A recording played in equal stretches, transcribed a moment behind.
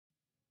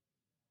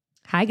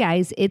Hi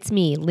guys, it's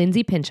me,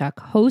 Lindsay Pinchuk,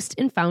 host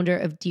and founder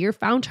of Dear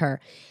Found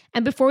Her.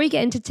 And before we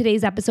get into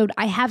today's episode,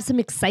 I have some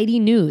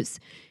exciting news.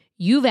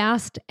 You've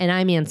asked and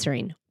I'm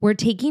answering. We're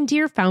taking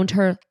Dear Found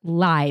Her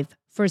live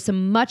for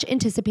some much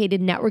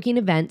anticipated networking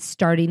events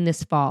starting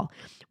this fall.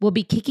 We'll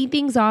be kicking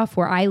things off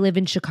where I live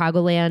in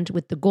Chicagoland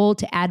with the goal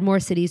to add more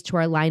cities to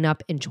our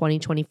lineup in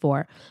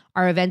 2024.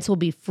 Our events will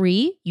be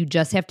free. You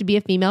just have to be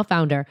a female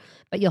founder,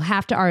 but you'll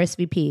have to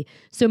RSVP.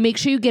 So make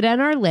sure you get on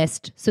our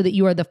list so that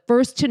you are the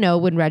first to know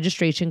when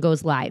registration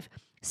goes live.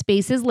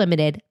 Space is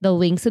limited. The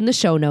link's in the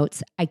show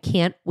notes. I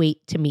can't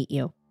wait to meet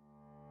you.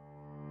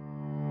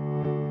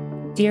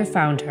 Dear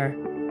Found Her,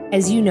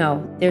 as you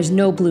know, there's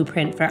no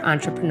blueprint for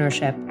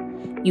entrepreneurship.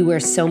 You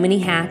wear so many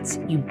hats,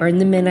 you burn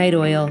the midnight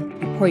oil,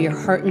 you pour your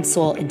heart and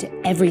soul into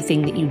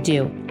everything that you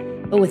do.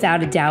 But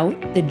without a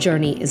doubt, the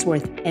journey is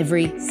worth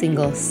every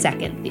single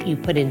second that you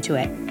put into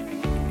it.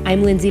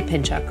 I'm Lindsay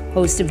Pinchuk,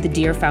 host of the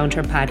Dear Found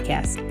Her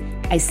podcast.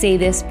 I say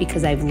this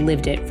because I've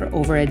lived it for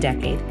over a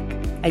decade.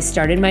 I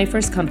started my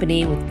first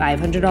company with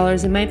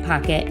 $500 in my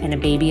pocket and a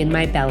baby in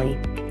my belly.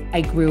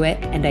 I grew it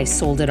and I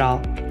sold it all.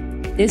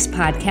 This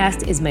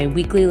podcast is my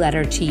weekly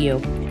letter to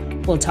you.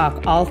 We'll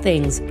talk all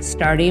things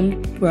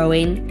starting,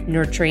 growing,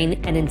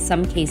 nurturing, and in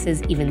some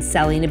cases, even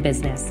selling a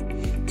business.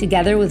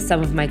 Together with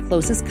some of my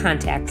closest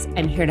contacts,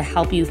 I'm here to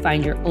help you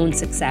find your own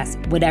success,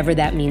 whatever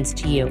that means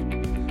to you.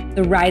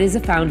 The ride as a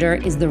founder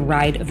is the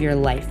ride of your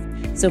life.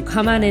 So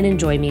come on in and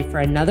join me for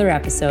another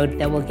episode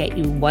that will get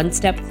you one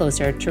step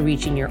closer to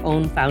reaching your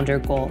own founder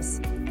goals.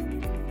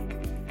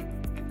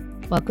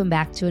 Welcome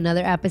back to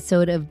another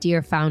episode of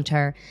Dear Found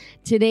Her.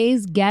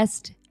 Today's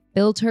guest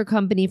built her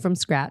company from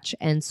scratch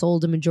and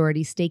sold a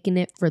majority stake in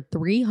it for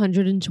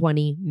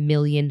 $320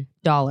 million.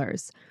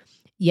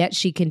 Yet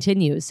she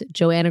continues.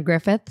 Joanna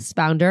Griffiths,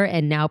 founder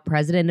and now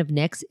president of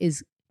Knix,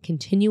 is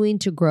continuing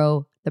to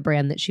grow the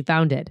brand that she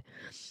founded.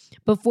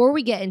 Before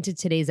we get into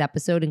today's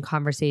episode and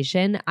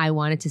conversation, I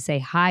wanted to say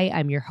hi.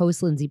 I'm your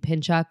host, Lindsay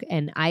Pinchuk,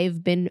 and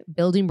I've been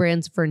building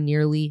brands for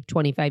nearly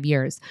 25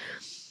 years.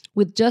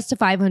 With just a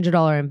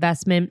 $500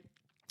 investment,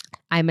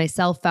 I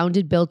myself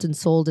founded, built, and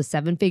sold a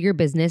 7-figure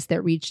business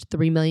that reached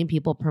 3 million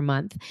people per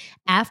month.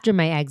 After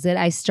my exit,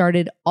 I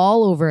started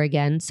all over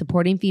again,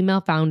 supporting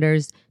female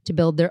founders to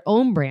build their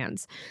own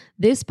brands.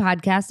 This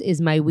podcast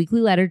is my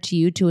weekly letter to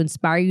you to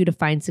inspire you to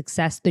find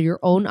success through your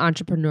own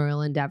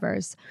entrepreneurial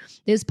endeavors.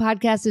 This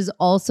podcast is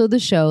also the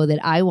show that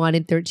I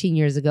wanted 13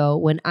 years ago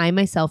when I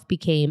myself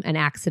became an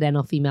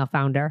accidental female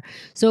founder.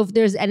 So if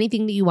there's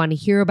anything that you want to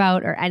hear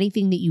about or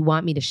anything that you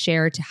want me to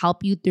share to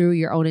help you through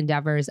your own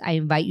endeavors, I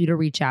invite you to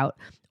reach out.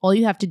 All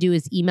you have to do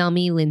is email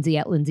me,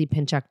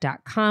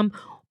 lindsay@lindsaypinchuk.com,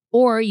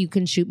 or you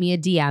can shoot me a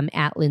DM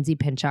at Lindsay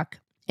Pinchuk.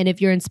 And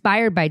if you're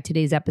inspired by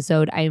today's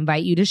episode, I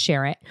invite you to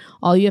share it.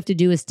 All you have to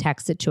do is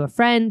text it to a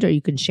friend, or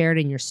you can share it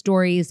in your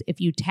stories.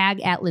 If you tag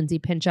at Lindsay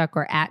Pinchuk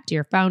or at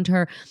Dear Found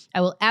Her,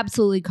 I will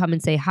absolutely come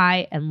and say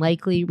hi and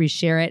likely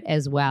reshare it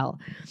as well.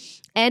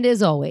 And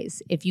as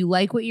always, if you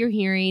like what you're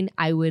hearing,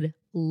 I would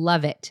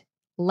love it.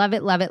 Love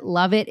it, love it,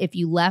 love it if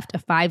you left a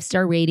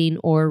 5-star rating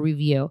or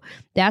review.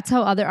 That's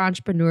how other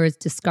entrepreneurs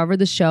discover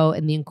the show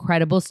and the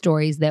incredible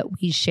stories that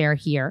we share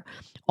here.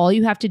 All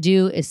you have to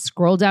do is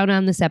scroll down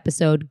on this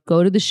episode,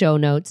 go to the show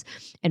notes,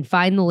 and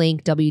find the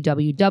link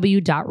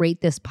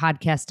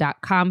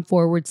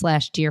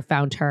www.ratethispodcast.com/Dear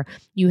Found Her.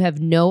 You have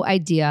no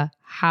idea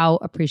how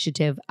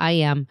appreciative I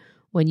am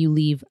when you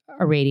leave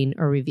a rating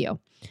or review.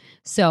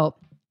 So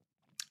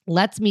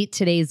let's meet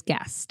today's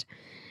guest.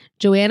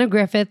 Joanna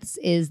Griffiths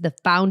is the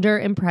founder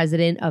and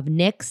president of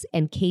Knix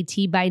and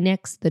KT by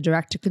Knix, the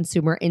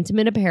direct-to-consumer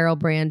intimate apparel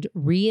brand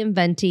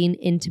reinventing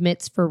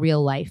intimates for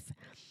real life.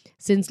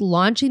 Since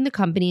launching the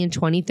company in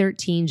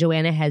 2013,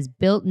 Joanna has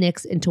built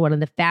Knix into one of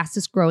the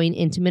fastest-growing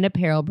intimate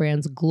apparel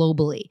brands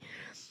globally.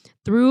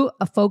 Through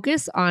a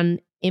focus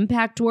on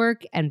impact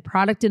work and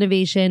product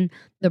innovation,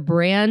 the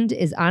brand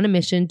is on a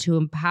mission to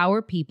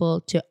empower people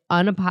to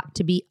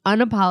be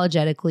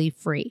unapologetically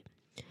free.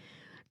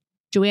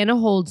 Joanna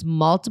holds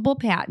multiple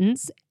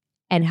patents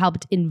and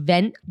helped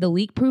invent the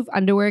leak-proof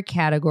underwear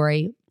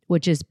category,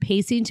 which is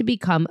pacing to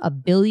become a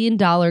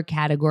billion-dollar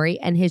category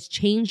and has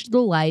changed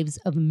the lives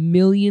of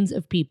millions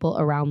of people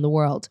around the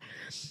world.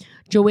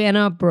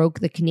 Joanna broke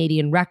the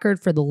Canadian record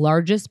for the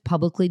largest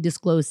publicly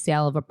disclosed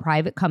sale of a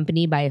private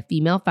company by a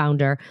female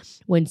founder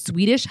when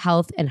Swedish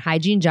health and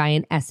hygiene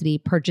giant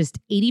Essity purchased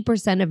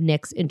 80% of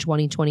Knix in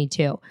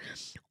 2022.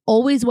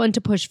 Always one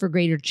to push for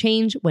greater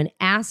change, when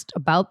asked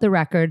about the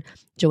record,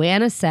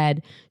 Joanna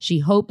said she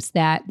hopes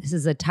that this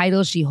is a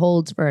title she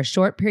holds for a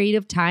short period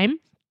of time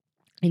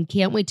and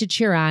can't wait to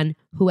cheer on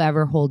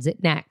whoever holds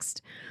it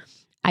next.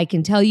 I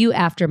can tell you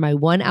after my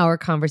 1-hour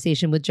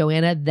conversation with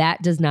Joanna,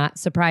 that does not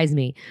surprise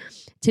me.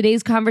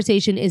 Today's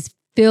conversation is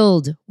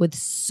filled with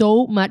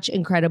so much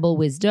incredible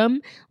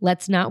wisdom.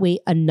 Let's not wait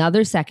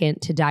another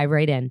second to dive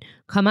right in.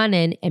 Come on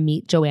in and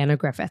meet Joanna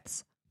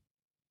Griffiths.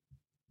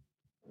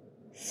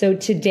 So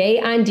today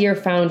on Dear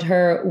Found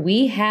Her,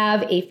 we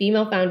have a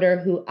female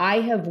founder who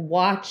I have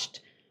watched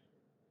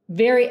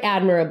very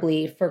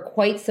admirably for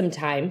quite some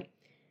time.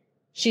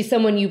 She's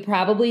someone you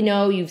probably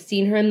know. You've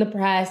seen her in the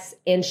press,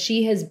 and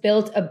she has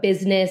built a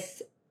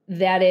business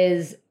that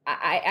is,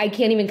 I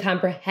can't even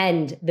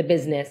comprehend the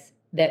business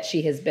that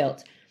she has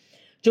built.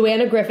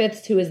 Joanna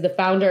Griffiths, who is the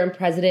founder and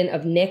president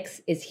of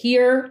Knix, is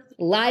here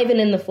live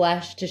and in the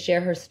flesh to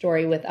share her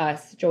story with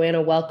us.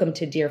 Joanna, welcome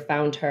to Dear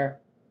Found Her.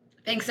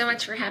 Thanks so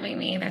much for having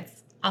me.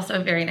 That's also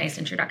a very nice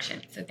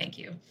introduction, so thank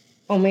you.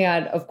 Oh my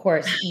God, of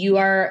course. You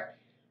are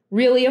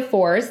really a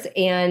force,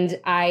 and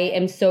I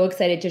am so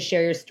excited to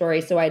share your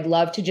story. So I'd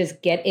love to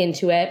just get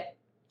into it.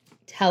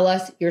 Tell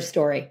us your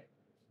story.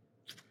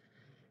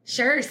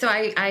 Sure. So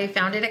I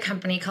founded a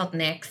company called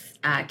Knix,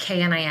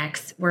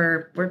 Knix.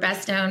 We're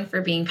best known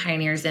for being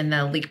pioneers in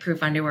the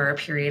leak-proof underwear or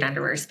period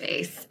underwear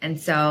space. And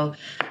so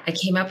I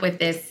came up with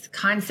this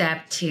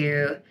concept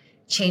to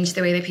change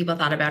the way that people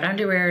thought about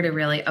underwear, to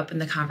really open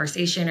the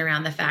conversation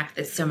around the fact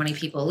that so many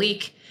people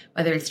leak,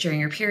 whether it's during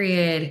your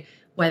period,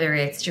 whether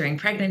it's during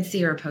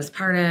pregnancy or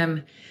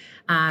postpartum.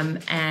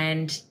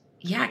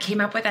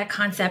 Came up with that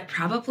concept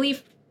probably,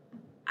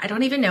 I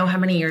don't even know how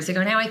many years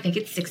ago now. I think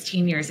it's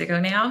 16 years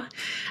ago now,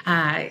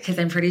 because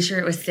I'm pretty sure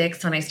it was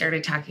 6 when I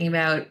started talking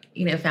about,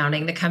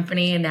 founding the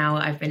company. And now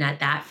I've been at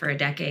that for a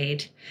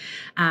decade.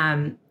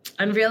 And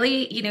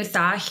really,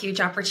 saw a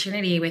huge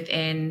opportunity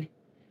within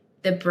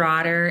the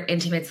broader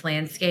intimates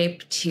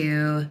landscape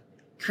to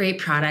create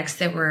products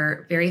that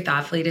were very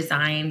thoughtfully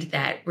designed,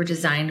 that were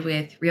designed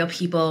with real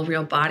people,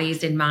 real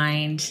bodies in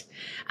mind.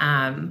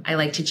 I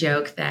like to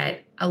joke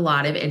that a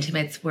lot of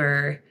intimates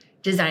were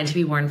designed to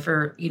be worn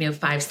for,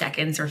 5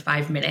 seconds or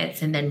 5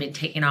 minutes and then been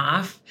taken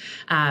off,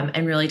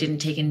 and really didn't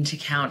take into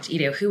account,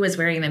 who was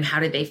wearing them, how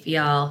did they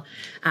feel,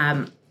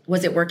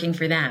 was it working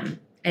for them?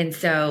 And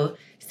so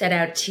set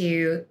out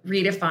to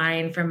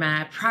redefine from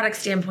a product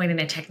standpoint and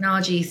a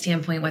technology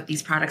standpoint what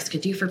these products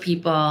could do for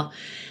people.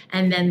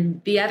 And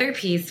then the other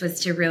piece was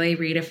to really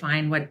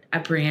redefine what a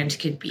brand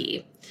could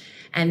be.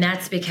 And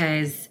that's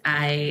because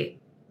I,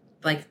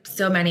 like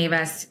so many of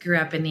us, grew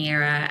up in the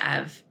era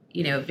of,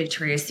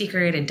 Victoria's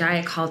Secret and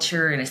diet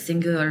culture and a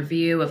singular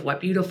view of what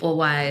beautiful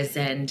was.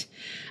 And,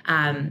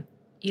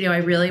 I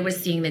really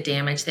was seeing the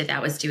damage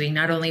that was doing,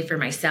 not only for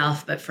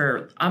myself, but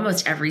for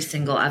almost every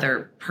single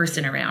other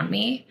person around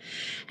me.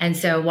 And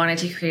so wanted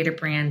to create a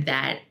brand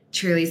that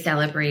truly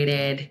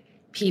celebrated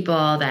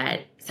people,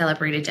 that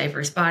celebrated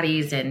diverse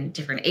bodies and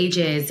different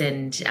ages,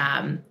 and,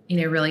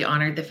 really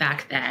honored the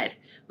fact that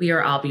we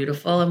are all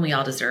beautiful and we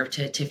all deserve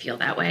to feel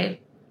that way.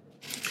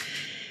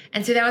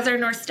 And so that was our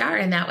North Star.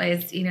 And that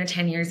was,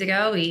 10 years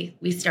ago,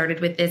 we started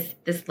with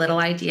this little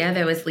idea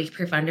that was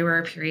leak-proof underwear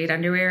or period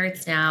underwear.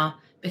 It's now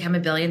become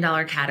 $1 billion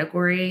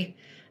category.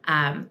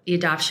 The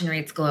adoption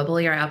rates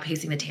globally are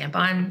outpacing the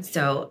tampon.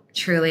 So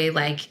truly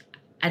like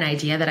an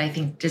idea that I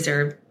think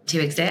deserved to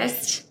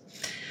exist.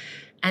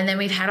 And then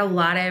we've had a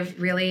lot of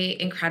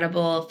really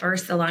incredible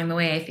firsts along the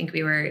way. I think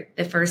we were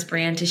the first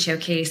brand to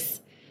showcase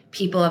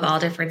people of all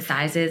different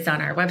sizes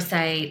on our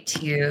website,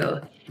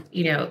 to,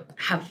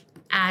 have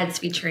ads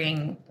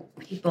featuring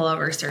people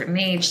over a certain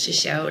age to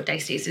show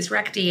diastasis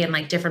recti and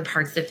like different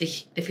parts of the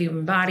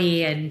human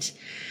body. And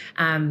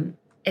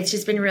it's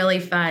just been really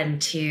fun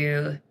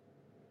to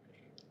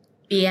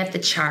be at the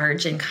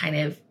charge and kind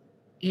of,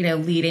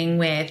 leading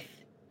with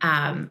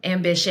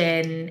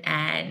ambition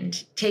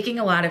and taking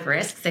a lot of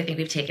risks. I think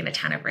we've taken a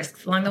ton of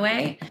risks along the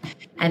way.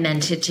 And then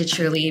to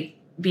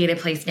truly be at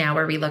a place now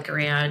where we look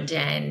around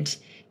and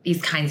these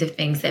kinds of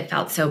things that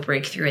felt so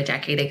breakthrough a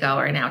decade ago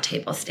are now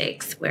table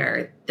stakes,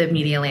 where the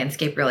media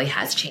landscape really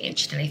has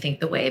changed. And I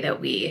think the way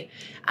that we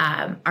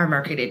are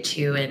marketed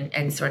to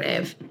and sort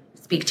of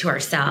speak to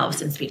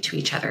ourselves and speak to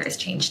each other has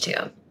changed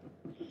too.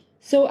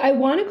 So I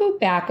want to go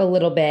back a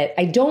little bit.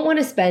 I don't want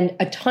to spend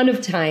a ton of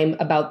time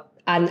on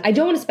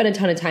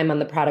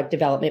the product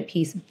development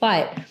piece,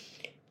 but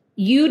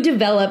you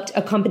developed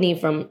a company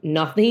from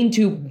nothing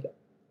to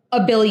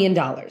 $1 billion.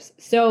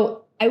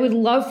 So I would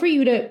love for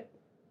you to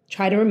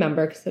try to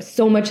remember, because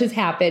so much has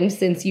happened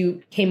since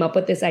you came up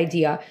with this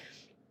idea.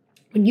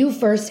 When you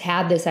first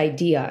had this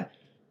idea,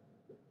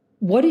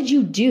 what did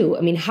you do?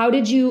 I mean, how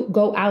did you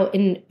go out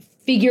and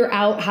figure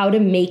out how to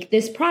make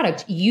this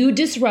product? You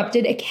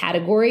disrupted a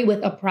category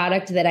with a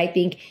product that I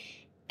think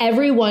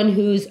everyone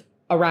who's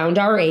around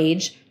our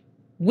age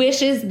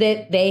wishes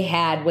that they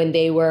had when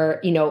they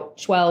were,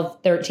 12,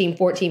 13,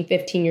 14,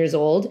 15 years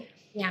old.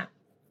 Yeah.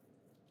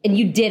 And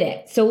you did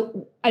it.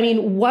 So, I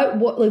mean, what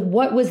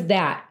was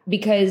that?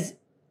 Because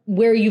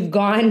where you've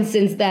gone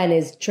since then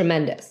is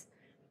tremendous.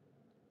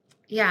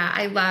 Yeah,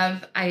 I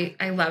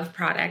love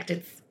product.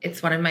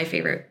 It's one of my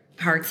favorite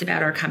parts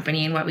about our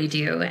company and what we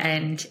do.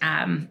 And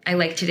I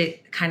like to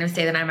kind of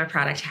say that I'm a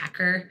product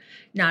hacker,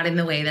 not in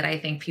the way that I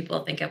think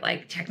people think of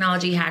like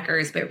technology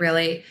hackers, but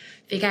really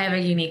I think I have a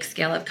unique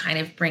skill of kind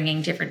of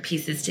bringing different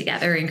pieces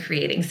together and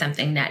creating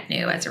something net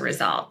new as a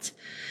result.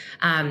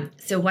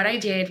 So what I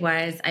did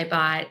was I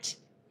bought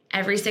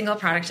every single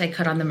product I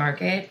could on the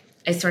market.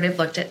 I sort of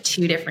looked at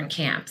 2 different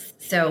camps.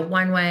 So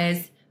one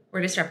was,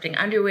 we're disrupting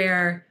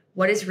underwear.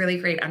 What does really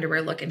great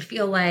underwear look and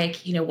feel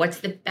like? What's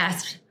the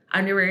best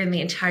underwear in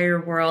the entire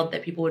world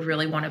that people would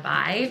really want to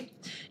buy,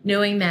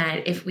 knowing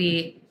that if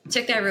we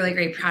took that really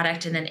great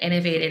product and then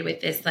innovated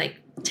with this like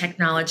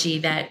technology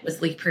that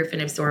was leak proof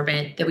and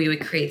absorbent, that we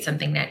would create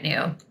something net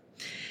new.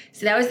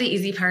 So that was the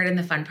easy part and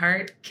the fun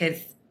part,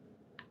 because,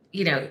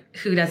 you know,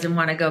 who doesn't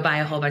want to go buy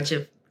a whole bunch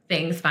of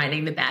things,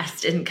 finding the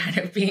best and kind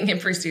of being in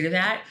pursuit of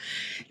that.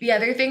 The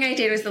other thing I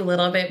did was a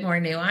little bit more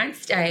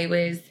nuanced. I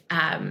was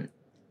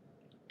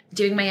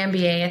doing my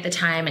MBA at the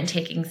time and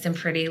taking some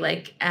pretty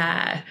like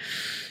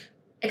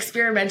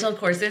experimental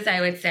courses,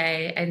 I would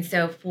say. And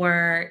so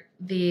for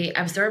the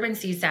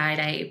absorbency side,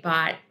 I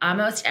bought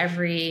almost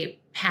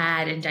every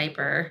pad and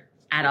diaper,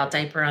 adult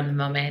diaper on the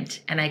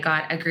moment. And I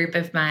got a group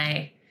of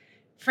my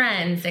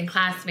friends and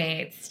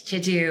classmates to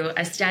do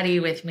a study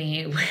with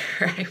me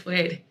where I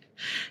would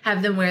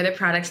have them wear the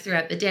products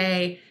throughout the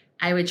day.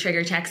 I would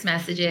trigger text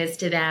messages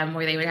to them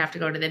where they would have to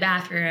go to the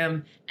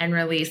bathroom and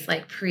release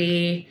like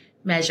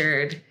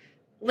pre-measured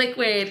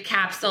liquid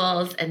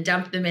capsules and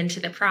dump them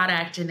into the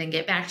product, and then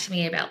get back to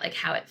me about like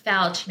how it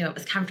felt, you know, what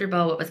was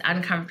comfortable, what was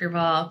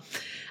uncomfortable.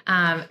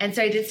 And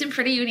so I did some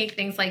pretty unique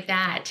things like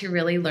that to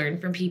really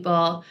learn from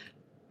people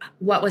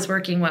what was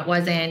working, what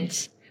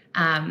wasn't.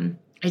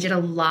 I did a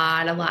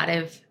lot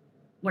of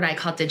what I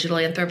call digital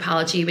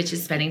anthropology, which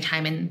is spending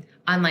time in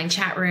online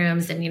chat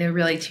rooms and, you know,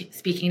 really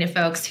speaking to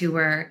folks who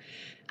were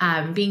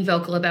being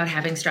vocal about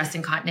having stress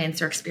incontinence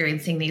or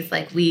experiencing these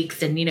like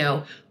leaks, and, you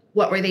know,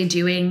 what were they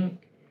doing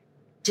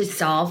to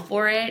solve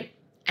for it.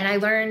 And I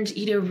learned,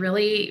 you know,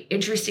 really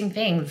interesting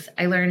things.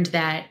 I learned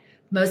that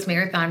most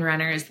marathon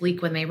runners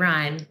leak when they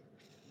run.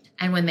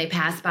 And when they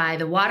pass by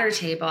the water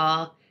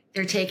table,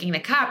 they're taking the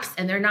cups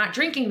and they're not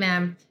drinking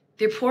them.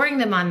 They're pouring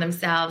them on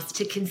themselves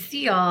to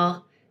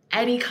conceal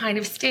any kind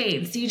of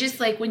stain. So you just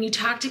like, when you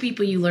talk to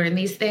people, you learn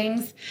these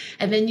things.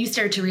 And then you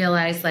start to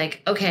realize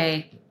like,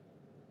 okay,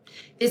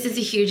 this is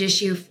a huge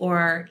issue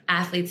for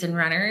athletes and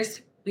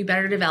runners. We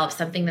better develop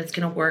something that's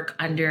going to work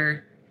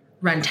under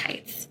run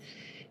tights.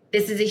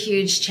 This is a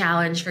huge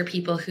challenge for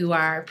people who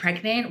are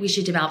pregnant. We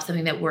should develop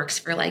something that works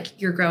for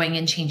like your growing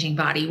and changing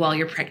body while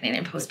you're pregnant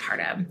and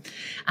postpartum.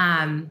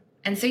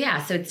 And so,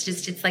 yeah, so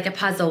it's like a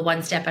puzzle,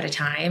 one step at a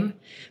time.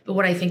 But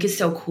what I think is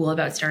so cool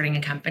about starting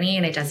a company,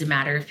 and it doesn't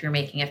matter if you're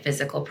making a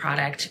physical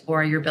product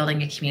or you're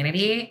building a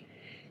community,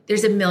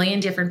 there's a million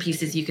different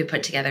pieces you could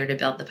put together to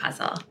build the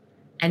puzzle.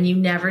 And you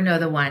never know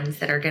the ones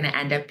that are going to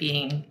end up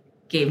being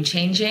game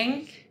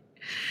changing.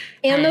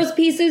 And those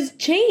pieces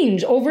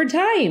change over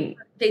time.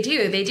 They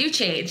do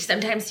change.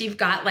 Sometimes you've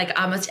got like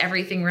almost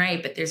everything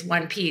right, but there's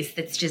one piece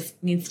that's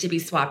just needs to be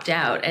swapped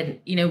out. And,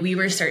 you know, we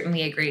were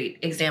certainly a great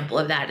example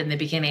of that in the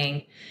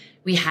beginning.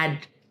 We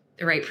had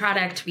the right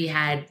product, we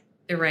had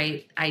the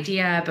right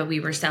idea, but we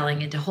were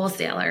selling into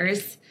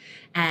wholesalers.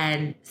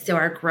 And so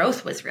our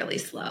growth was really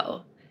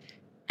slow.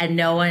 And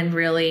no one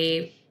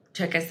really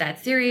took us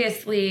that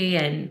seriously.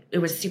 And it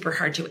was super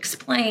hard to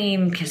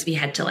explain because we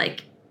had to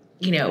like,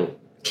 you know,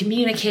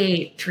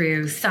 communicate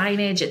through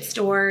signage at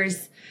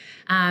stores.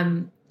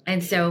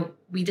 And so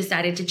we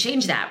decided to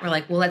change that. We're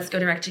like, well, let's go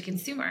direct to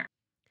consumer.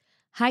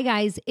 Hi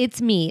guys,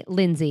 it's me,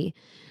 Lindsay.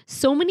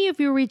 So many of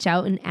you reach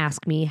out and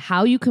ask me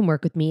how you can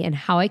work with me and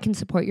how I can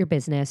support your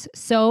business.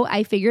 So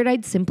I figured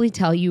I'd simply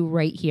tell you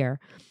right here.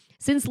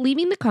 Since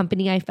leaving the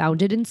company I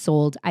founded and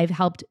sold, I've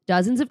helped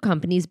dozens of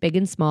companies, big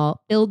and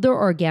small, build their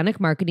organic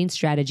marketing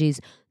strategies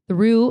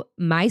through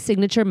my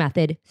signature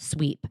method,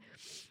 SWEEP.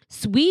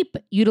 SWEEP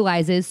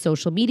utilizes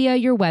social media,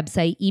 your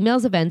website,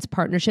 emails, events,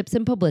 partnerships,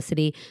 and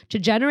publicity to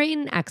generate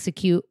and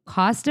execute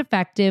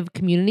cost-effective,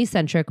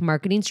 community-centric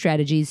marketing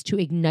strategies to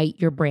ignite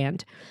your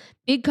brand.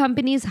 Big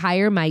companies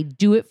hire my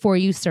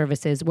do-it-for-you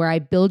services where I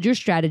build your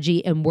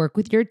strategy and work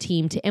with your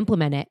team to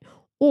implement it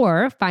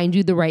or find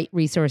you the right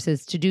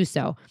resources to do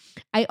so.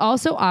 I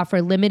also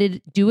offer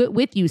limited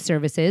do-it-with-you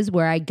services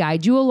where I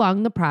guide you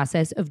along the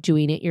process of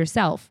doing it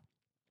yourself.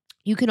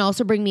 You can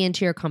also bring me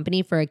into your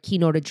company for a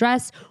keynote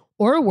address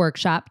or a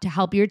workshop to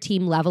help your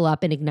team level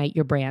up and ignite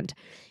your brand.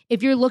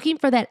 If you're looking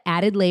for that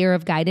added layer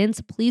of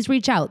guidance, please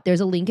reach out. There's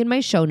a link in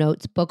my show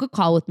notes. Book a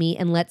call with me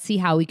and let's see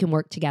how we can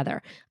work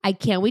together. I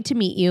can't wait to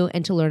meet you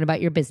and to learn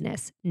about your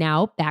business.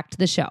 Now, back to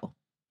the show.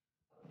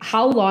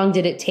 How long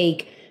did it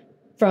take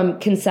from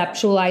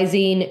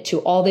conceptualizing to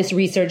all this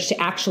research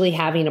to actually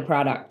having a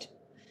product?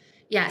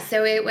 Yeah,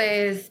 so it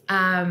was,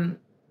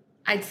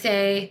 I'd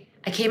say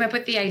I came up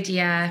with the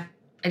idea.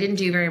 I didn't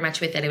do very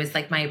much with it. It was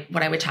like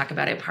what I would talk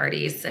about at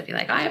parties. I'd be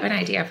like, oh, I have an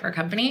idea for a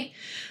company.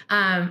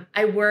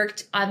 I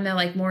worked on the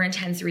like more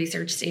intense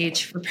research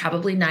stage for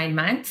probably 9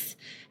 months.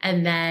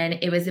 And then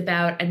it was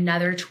about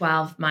another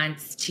 12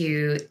 months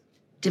to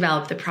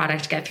develop the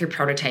product, get through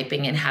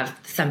prototyping, and have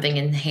something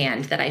in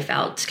hand that I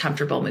felt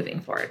comfortable moving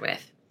forward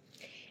with.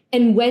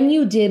 And when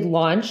you did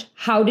launch,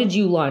 how did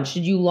you launch?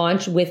 Did you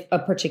launch with a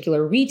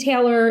particular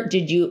retailer?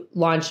 Did you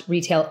launch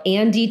retail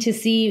and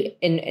D2C?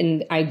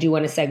 And I do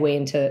want to segue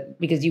into,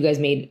 because you guys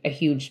made a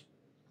huge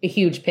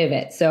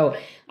pivot. So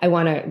I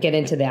want to get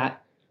into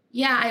that.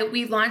 Yeah,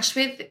 we launched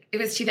it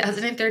was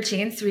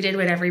 2013. So we did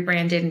what every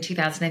brand did in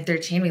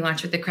 2013. We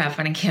launched with the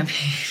crowdfunding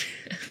campaign.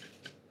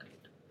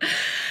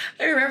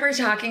 I remember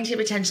talking to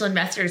potential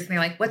investors and they're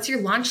like, what's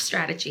your launch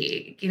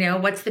strategy?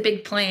 What's the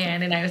big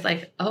plan? And I was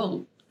like,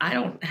 oh, I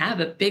don't have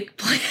a big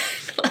plan.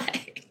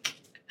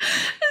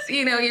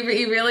 You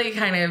really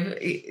kind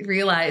of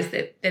realize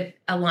that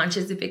a launch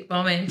is a big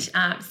moment.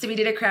 So we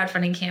did a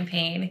crowdfunding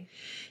campaign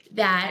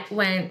that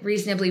went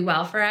reasonably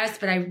well for us,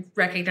 but I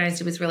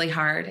recognized it was really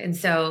hard. And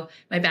so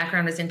my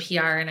background was in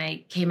PR, and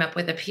I came up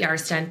with a PR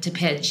stunt to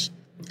pitch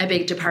a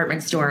big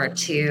department store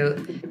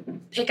to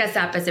pick us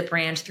up as a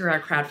brand through our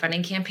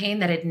crowdfunding campaign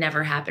that had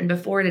never happened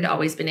before. It had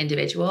always been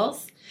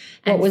individuals.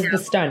 What was the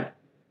stunt?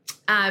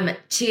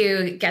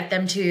 To get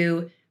them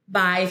to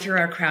buy through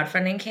our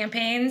crowdfunding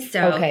campaign.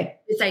 So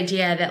this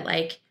idea that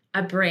like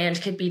a brand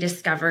could be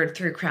discovered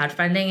through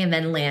crowdfunding and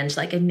then land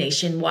like a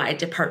nationwide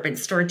department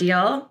store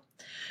deal,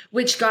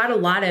 which got a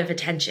lot of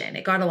attention.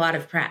 It got a lot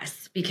of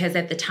press because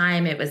at the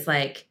time it was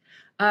like,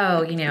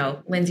 oh,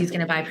 Lindsay's going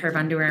to buy a pair of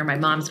underwear. My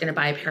mom's going to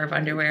buy a pair of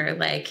underwear.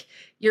 Like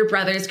your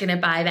brother's going to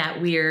buy that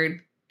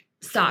weird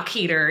sock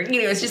heater.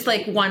 It's just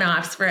like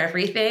one-offs for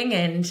everything.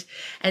 And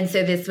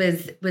so this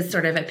was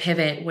sort of a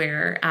pivot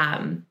where,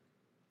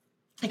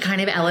 it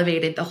kind of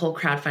elevated the whole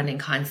crowdfunding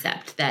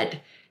concept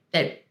that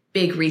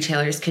big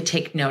retailers could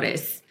take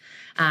notice.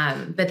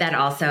 But that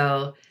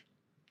also,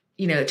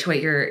 to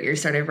what you're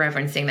sort of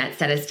referencing, that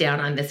set us down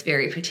on this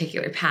very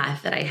particular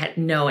path that I had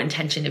no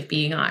intention of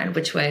being on,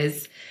 which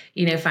was,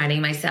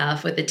 finding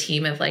myself with a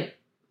team of like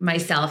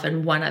myself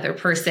and one other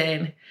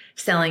person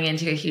selling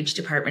into a huge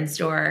department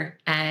store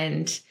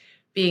and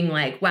being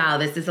like, wow,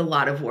 this is a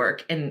lot of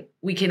work. And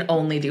we can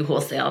only do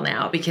wholesale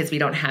now because we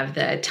don't have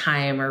the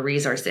time or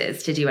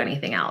resources to do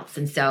anything else.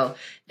 And so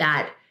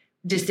that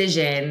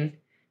decision,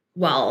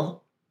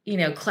 while,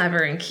 clever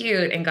and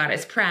cute and got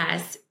us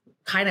press,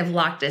 kind of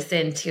locked us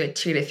into a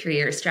 2 to 3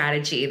 year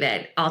strategy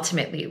that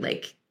ultimately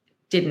like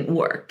didn't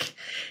work.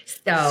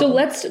 So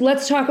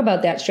let's talk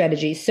about that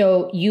strategy.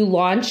 So you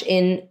launch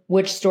in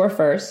which store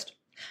first?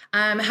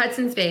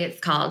 Hudson's Bay,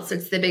 it's called. So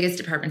it's the biggest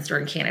department store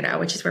in Canada,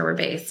 which is where we're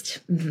based.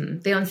 Mm-hmm.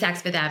 They own Saks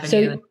Fifth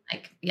Avenue.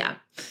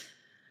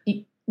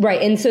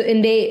 Right.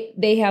 And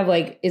they have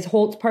like, is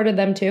Holt's part of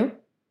them too?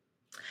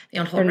 They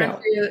own Holt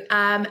Renfrew.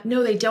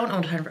 No, they don't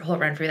own Holt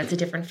Renfrew. That's a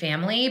different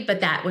family, but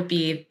that would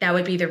be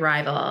the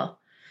rival.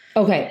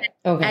 Okay.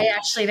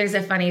 There's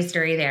a funny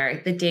story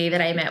there. The day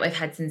that I met with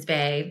Hudson's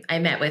Bay, I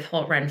met with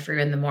Holt Renfrew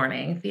in the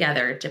morning, the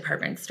other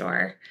department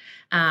store.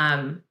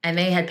 And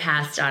they had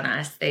passed on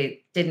us.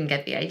 They didn't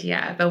get the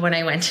idea. But when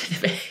I went to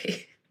the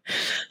Bay,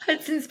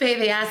 Hudson's Bay,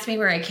 they asked me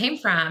where I came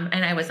from.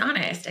 And I was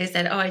honest. I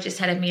said, oh, I just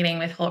had a meeting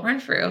with Holt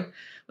Renfrew,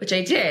 which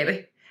I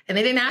did. And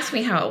they didn't ask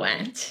me how it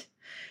went.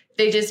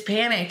 They just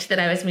panicked that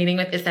I was meeting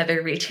with this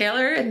other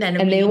retailer. And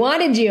they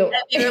wanted you. And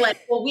they were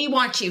like, well, we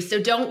want you.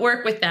 So don't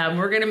work with them.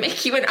 We're going to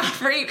make you an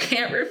offer you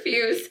can't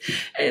refuse.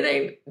 And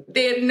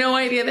they had no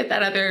idea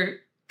that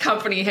other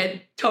company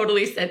had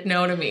totally said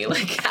no to me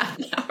like half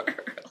an hour.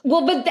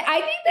 Well, but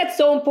I think that's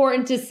so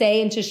important to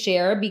say and to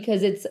share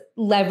because it's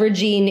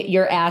leveraging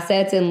your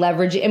assets and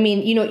leveraging. I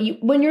mean,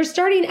 when you're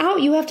starting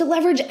out, you have to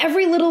leverage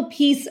every little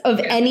piece of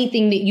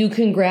anything that you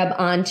can grab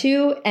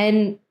onto.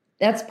 And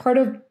that's part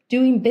of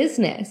doing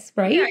business,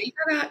 right? Yeah,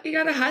 you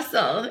gotta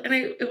hustle. And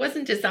it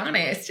wasn't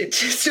dishonest. It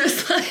just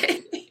was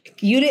like.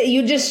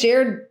 You just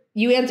shared,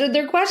 you answered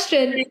their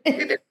question.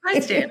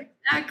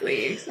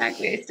 Exactly.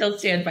 I still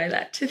stand by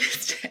that to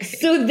this day.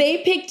 So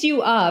they picked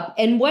you up.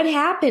 And what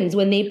happens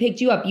when they picked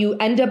you up? You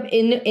end up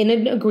in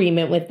an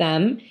agreement with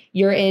them.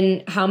 You're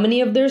in how many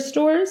of their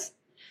stores?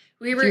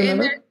 We were in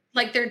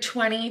their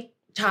 20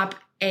 top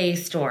A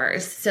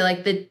stores. So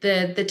like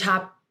the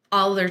top,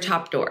 all their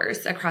top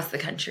doors across the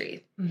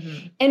country.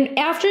 Mm-hmm. And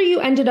after you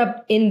ended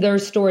up in their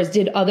stores,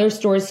 did other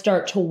stores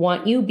start to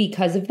want you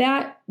because of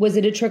that? Was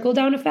it a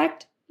trickle-down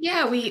effect?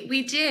 Yeah,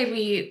 we did.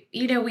 We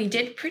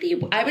did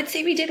I would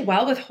say we did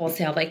well with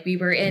wholesale. Like we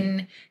were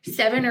in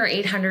 700 or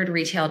 800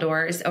 retail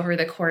doors over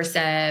the course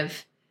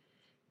of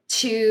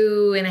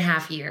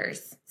 2.5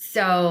 years.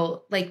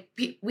 So like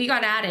we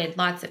got added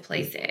lots of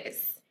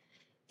places.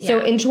 Yeah. So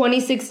in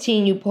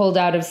 2016, you pulled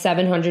out of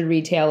 700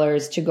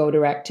 retailers to go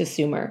direct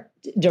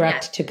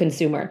to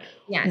consumer.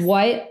 Yes.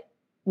 What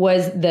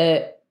was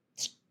the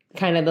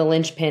kind of the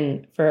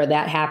linchpin for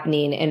that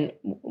happening and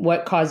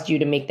what caused you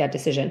to make that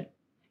decision?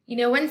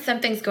 When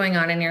something's going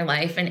on in your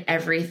life and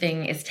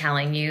everything is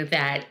telling you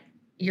that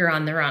you're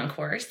on the wrong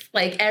course,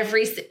 yep.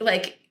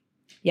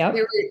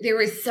 There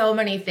were so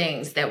many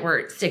things that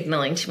were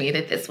signaling to me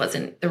that this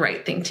wasn't the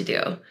right thing to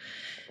do.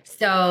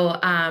 So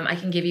I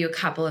can give you a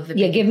couple of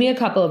give me a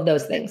couple of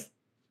those things.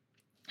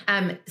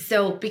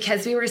 So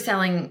because we were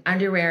selling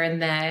underwear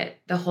and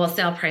the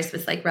wholesale price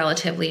was like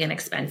relatively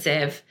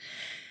inexpensive,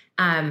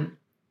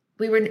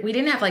 we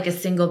didn't have like a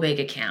single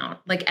big account.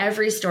 Like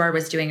every store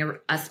was doing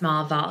a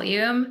small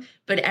volume,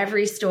 but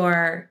every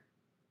store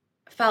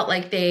felt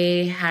like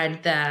they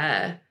had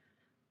the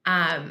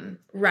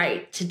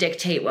right to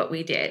dictate what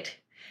we did.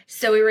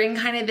 So we were in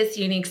kind of this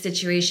unique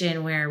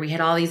situation where we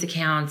had all these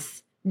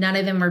accounts None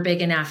of them were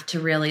big enough to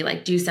really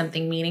like do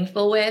something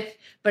meaningful with,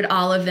 but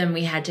all of them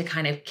we had to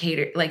kind of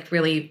cater, like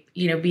really,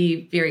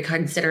 be very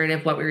considerate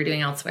of what we were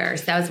doing elsewhere.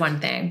 So that was one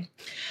thing.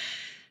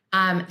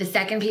 The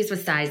second piece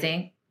was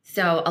sizing.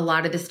 So a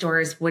lot of the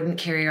stores wouldn't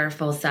carry our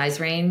full size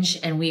range.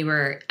 And we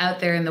were out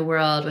there in the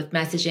world with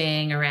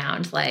messaging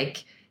around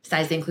like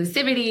size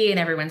inclusivity and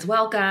everyone's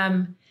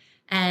welcome.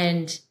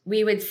 And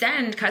we would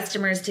send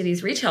customers to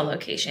these retail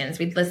locations.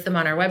 We'd list them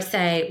on our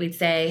website. We'd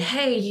say,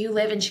 hey, you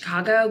live in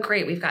Chicago?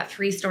 Great. We've got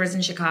 3 stores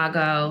in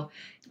Chicago.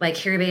 Like,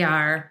 here they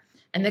are.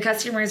 And the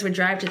customers would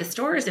drive to the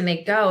stores and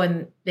they'd go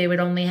and they would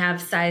only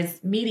have size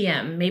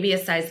medium, maybe a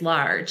size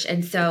large.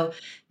 And so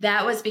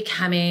that was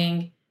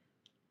becoming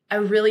a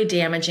really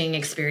damaging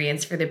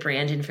experience for the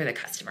brand and for the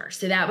customer.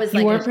 So that was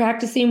like— You weren't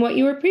practicing what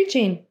you were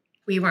preaching.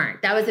 We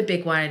weren't. That was a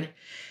big one.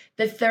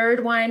 The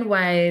third one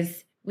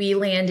was we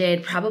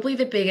landed probably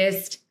the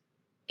biggest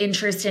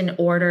interest in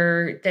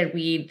order that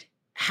we'd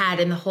had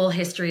in the whole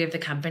history of the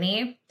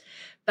company.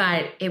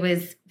 But it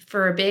was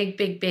for a big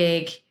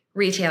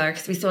retailer,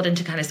 because we sold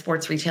into kind of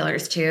sports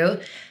retailers too.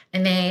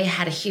 And they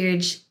had a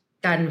huge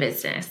gun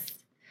business.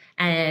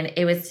 And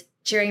it was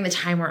during the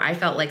time where I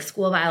felt like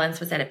school violence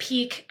was at a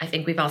peak. I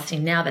think we've all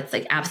seen now that's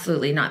like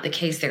absolutely not the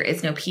case. There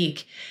is no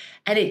peak.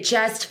 And it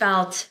just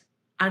felt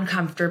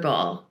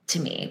uncomfortable to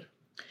me.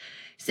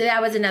 So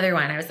that was another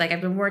one. I was like, I've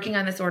been working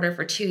on this order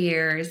for 2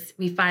 years.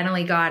 We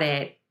finally got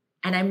it.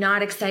 And I'm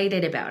not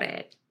excited about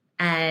it.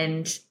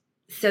 And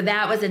so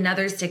that was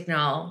another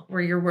signal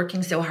where you're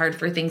working so hard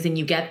for things and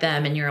you get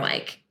them and you're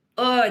like,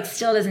 oh, it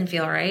still doesn't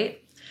feel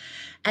right.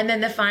 And then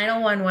the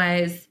final one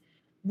was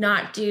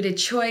not due to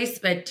choice,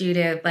 but due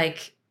to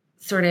like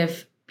sort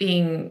of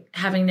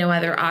having no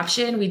other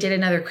option. We did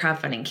another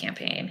crowdfunding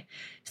campaign.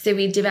 So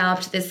we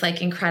developed this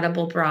like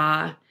incredible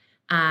bra.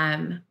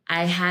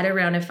 I had a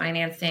round of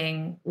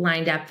financing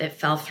lined up that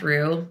fell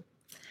through,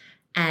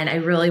 and I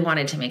really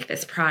wanted to make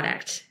this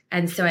product.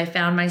 And so I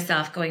found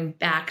myself going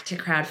back to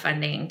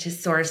crowdfunding to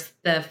source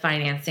the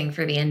financing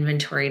for the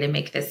inventory to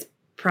make this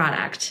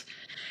product.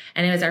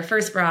 And it was our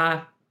first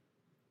bra.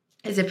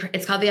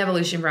 It's called the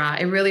Evolution Bra.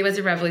 It really was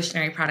a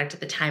revolutionary product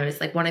at the time. It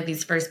was like one of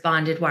these first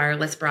bonded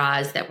wireless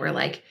bras that were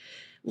like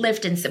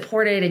lift and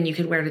supported, and you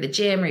could wear to the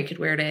gym or you could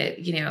wear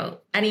to,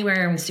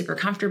 anywhere, and was super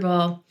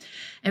comfortable.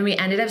 And we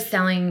ended up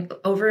selling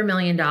over $1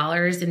 million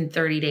in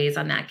 30 days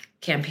on that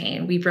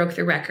campaign. We broke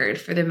the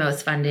record for the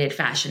most funded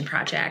fashion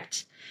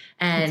project.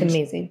 And that's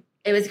amazing.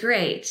 It was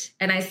great.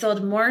 And I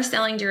sold more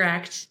selling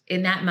direct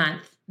in that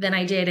month than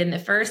I did in the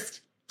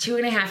first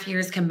 2.5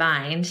 years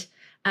combined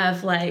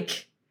of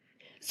like.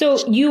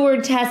 So you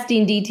were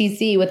testing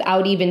DTC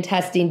without even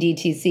testing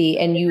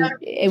DTC, and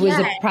it was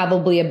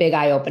probably a big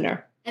eye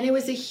opener. And it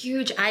was a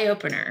huge eye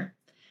opener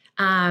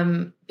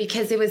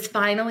because it was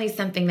finally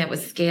something that was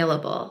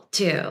scalable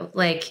too.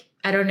 Like,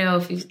 I don't know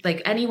if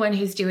like anyone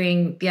who's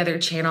doing the other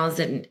channels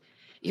and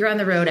you're on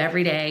the road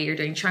every day, you're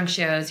doing trunk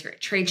shows, you're at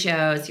trade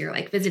shows, you're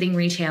like visiting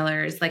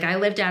retailers. Like, I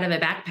lived out of a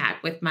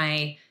backpack with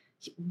my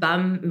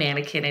bum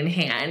mannequin in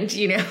hand,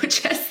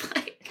 just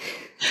like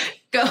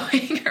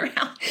going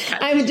around.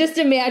 I'm just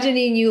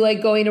imagining you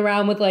like going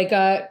around with like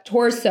a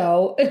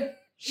torso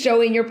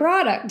showing your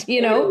product,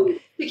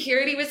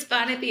 Security was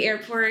fun at the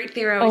airport.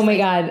 They were always oh my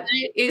God.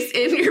 It's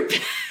in your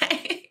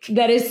bag.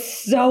 That is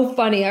so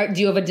funny.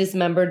 Do you have a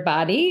dismembered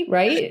body,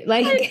 right?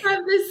 Like, I have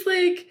this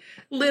like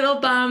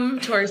little bum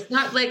torso,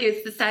 not like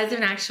it's the size of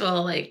an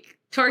actual like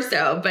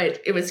torso,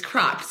 but it was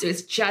cropped. So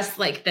it's just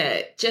like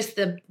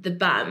the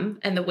bum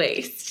and the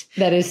waist.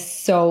 That is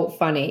so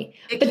funny.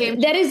 But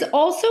that is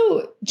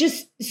also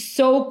just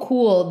so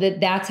cool that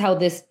that's how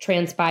this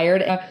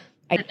transpired.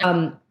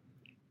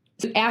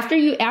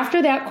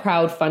 After that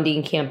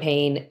crowdfunding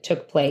campaign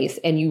took place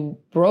and you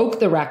broke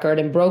the record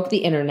and broke the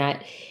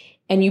internet,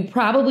 and you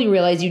probably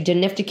realized you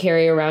didn't have to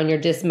carry around your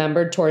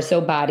dismembered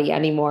torso body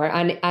anymore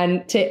on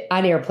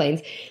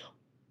airplanes.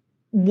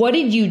 What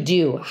did you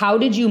do? How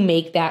did you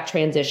make that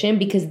transition?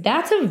 Because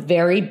that's a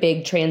very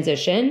big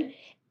transition.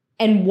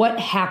 And what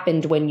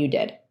happened when you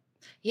did?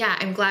 Yeah,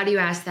 I'm glad you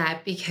asked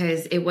that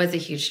because it was a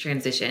huge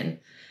transition.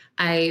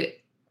 I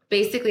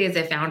basically, as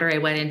a founder, I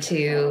went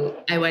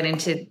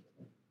into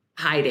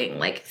hiding,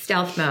 like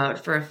stealth mode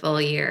for a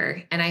full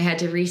year. And I had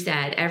to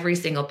reset every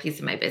single piece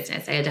of my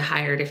business. I had to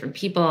hire different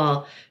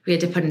people. We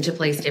had to put into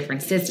place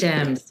different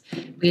systems.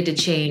 We had to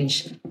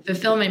change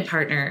fulfillment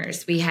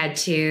partners. We had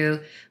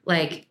to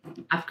like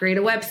upgrade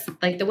the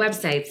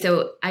website.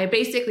 So I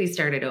basically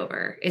started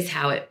over is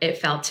how it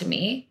felt to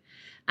me.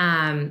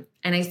 And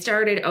I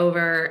started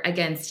over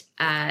against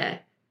an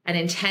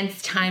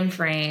intense time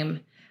frame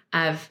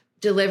of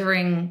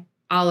delivering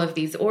all of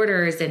these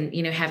orders and,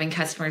 having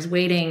customers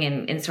waiting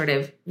and sort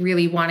of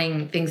really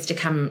wanting things to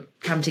come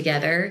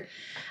together.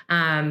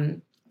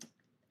 And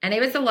it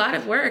was a lot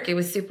of work. It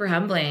was super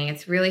humbling.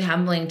 It's really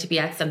humbling to be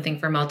at something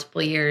for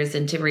multiple years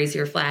and to raise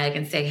your flag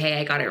and say, hey,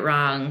 I got it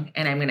wrong.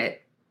 And I'm going to,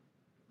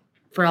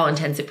 for all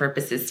intents and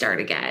purposes, start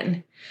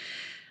again.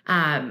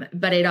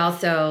 But it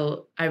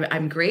also,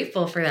 I'm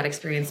grateful for that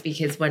experience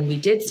because when we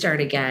did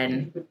start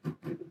again,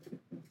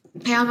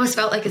 I almost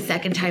felt like a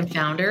second time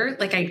founder.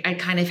 Like I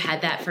kind of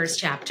had that first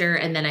chapter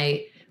and then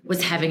I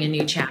was having a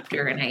new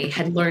chapter and I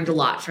had learned a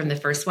lot from the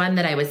first one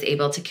that I was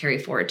able to carry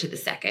forward to the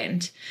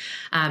second.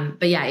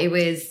 But yeah, it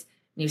was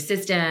new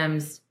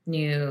systems,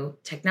 new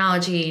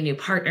technology, new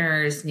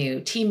partners,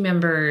 new team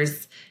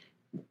members.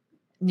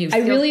 I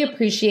really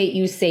appreciate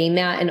you saying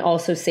that and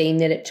also saying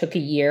that it took a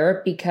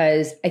year,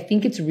 because I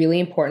think it's really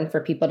important for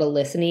people to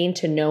listening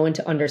to know and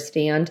to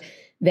understand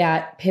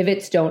that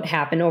pivots don't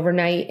happen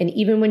overnight. And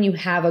even when you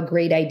have a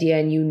great idea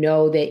and you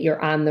know that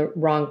you're on the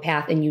wrong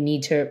path and you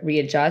need to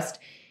readjust,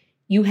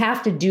 you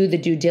have to do the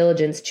due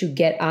diligence to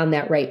get on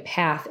that right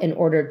path in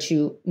order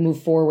to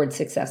move forward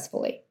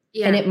successfully.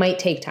 Yeah. And it might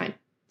take time.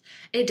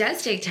 It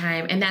does take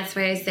time. And that's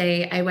why I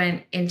say I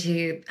went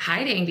into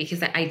hiding,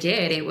 because I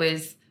did. It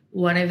was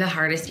one of the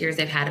hardest years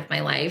I've had of my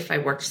life. I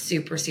worked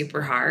super,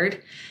 super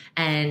hard.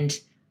 And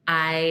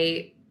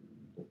I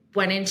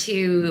went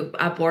into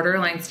a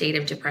borderline state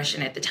of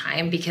depression at the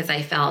time because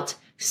I felt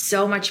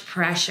so much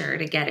pressure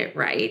to get it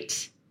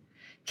right,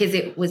 because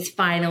it was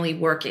finally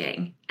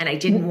working and I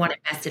didn't want to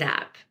mess it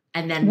up.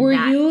 And then were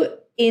you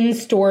in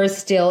stores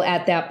still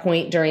at that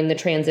point during the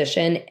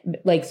transition?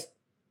 Like,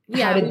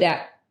 how did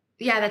that?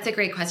 Yeah, that's a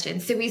great question.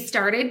 So we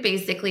started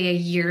basically a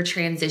year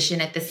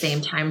transition at the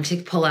same time to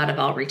pull out of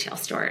all retail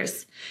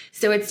stores.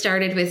 So it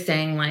started with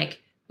saying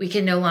like, we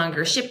can no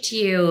longer ship to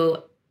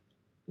you.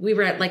 We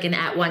were at like an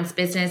at-once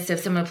business. So if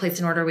someone placed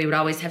an order, we would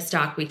always have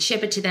stock. We'd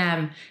ship it to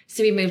them.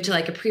 So we moved to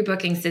like a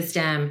pre-booking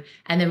system.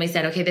 And then we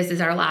said, okay, this is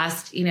our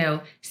last,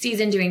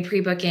 season doing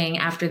pre-booking.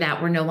 After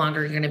that, we're no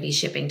longer going to be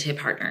shipping to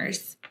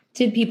partners.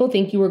 Did people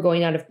think you were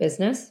going out of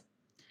business?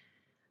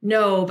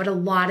 No, but a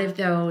lot of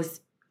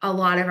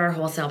our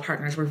wholesale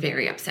partners were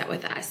very upset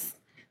with us.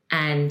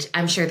 And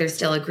I'm sure there's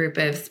still a group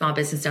of small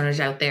business owners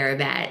out there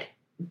that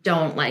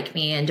don't like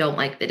me and don't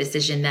like the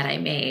decision that I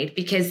made,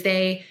 because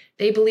they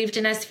believed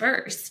in us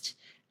first.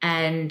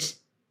 And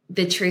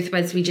the truth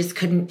was we just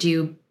couldn't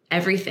do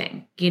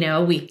everything.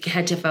 We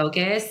had to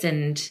focus.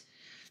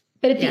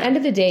 But at the end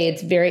of the day,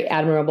 it's very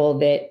admirable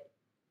that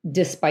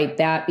despite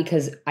that,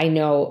 because I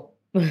know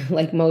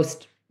like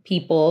most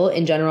people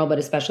in general, but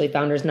especially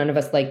founders, none of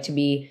us like to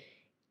be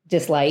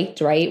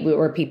disliked, right?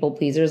 We're people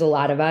pleasers, a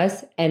lot of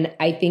us. And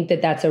I think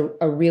that that's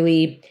a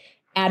really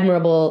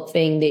admirable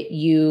thing that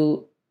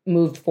you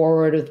moved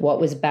forward with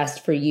what was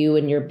best for you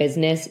and your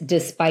business,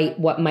 despite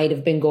what might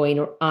have been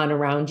going on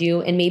around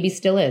you and maybe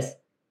still is.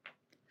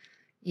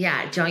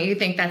 Yeah. Don't you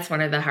think that's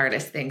one of the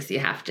hardest things you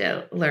have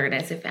to learn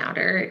as a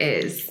founder,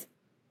 is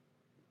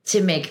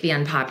to make the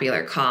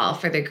unpopular call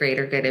for the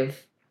greater good of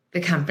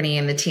the company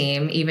and the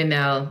team, even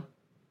though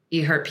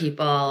you hurt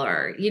people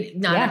or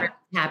not everyone's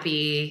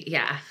happy.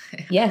 Yeah.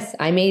 Yes.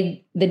 I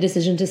made the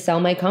decision to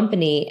sell my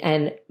company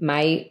and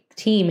my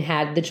team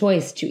had the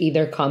choice to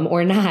either come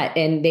or not.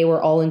 And they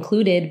were all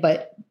included,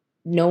 but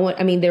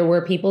there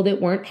were people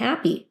that weren't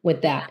happy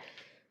with that.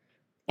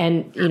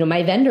 And,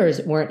 my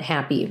vendors weren't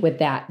happy with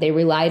that. They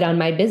relied on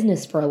my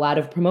business for a lot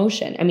of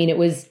promotion.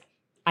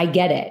 I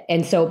get it.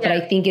 And so, but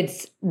I think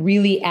it's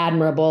really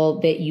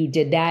admirable that you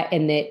did that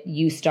and that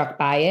you stuck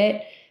by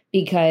it,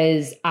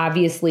 because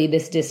obviously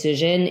this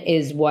decision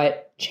is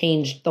what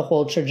changed the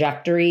whole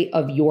trajectory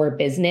of your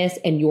business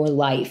and your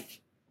life.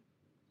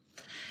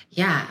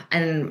 Yeah.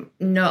 And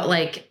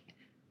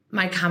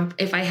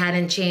if I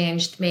hadn't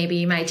changed,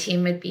 maybe my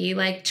team would be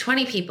like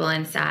 20 people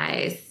in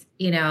size,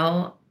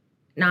 we'll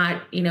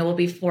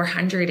be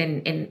 400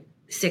 in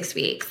 6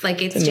 weeks.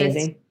 Like it's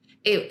amazing.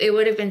 It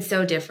would have been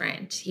so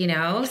different,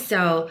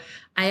 So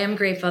I am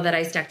grateful that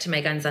I stuck to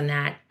my guns on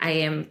that. I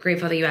am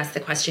grateful that you asked the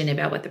question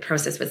about what the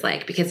process was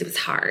like, because it was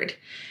hard.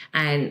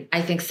 And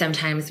I think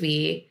sometimes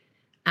we,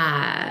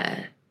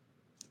 is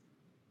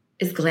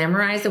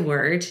glamorize a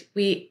word?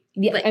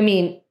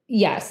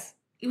 Yes.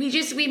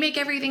 We make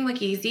everything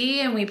look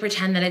easy and we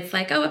pretend that it's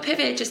like, a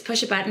pivot, just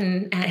push a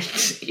button and,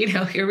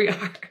 here we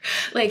are.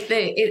 Like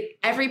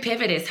every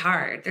pivot is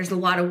hard. There's a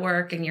lot of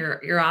work and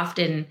you're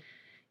often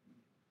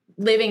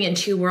living in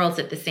two worlds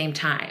at the same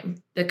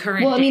time, the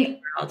current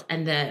world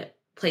and the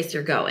place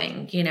you're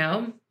going,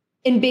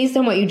 And based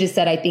on what you just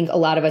said, I think a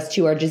lot of us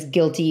too are just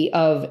guilty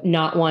of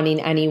not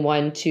wanting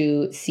anyone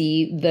to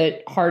see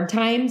the hard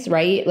times,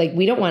 right? Like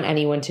we don't want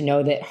anyone to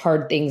know that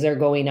hard things are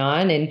going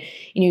on. And,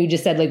 you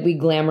just said like we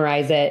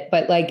glamorize it,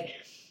 but like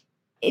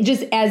it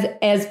just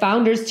as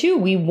founders too,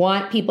 we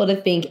want people to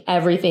think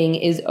everything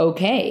is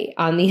okay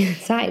on the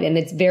inside. And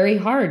it's very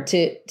hard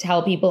to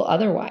tell people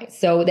otherwise.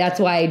 So that's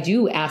why I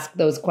do ask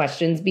those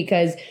questions,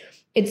 because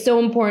it's so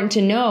important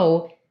to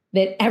know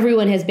that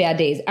everyone has bad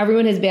days,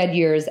 everyone has bad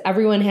years,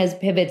 everyone has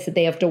pivots that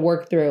they have to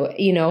work through,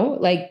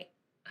 like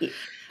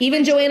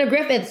even Joanna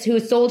Griffiths, who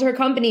sold her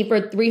company for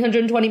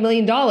 $320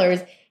 million,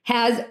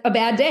 has a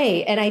bad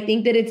day. And I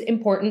think that it's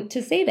important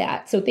to say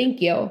that. So thank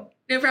you.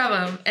 No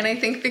problem. And I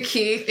think the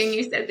key thing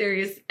you said there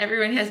is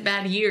everyone has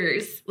bad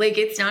years. Like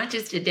it's not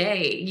just a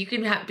day. You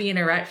can be in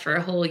a rut for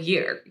a whole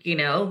year,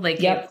 Like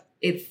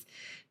it's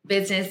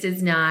business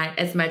is not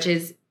as much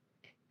as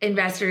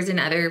investors and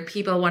other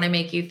people want to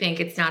make you think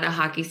it's not a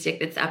hockey stick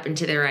that's up and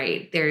to the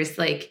right. There's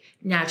like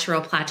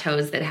natural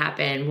plateaus that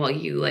happen while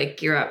you like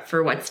gear up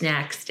for what's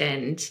next.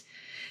 And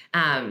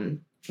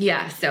so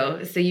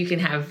you can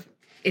have,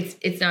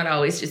 it's not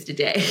always just a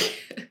day.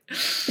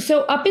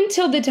 So up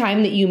until the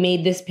time that you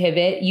made this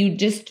pivot, you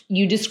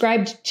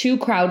described 2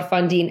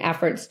 crowdfunding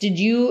efforts. Did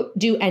you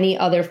do any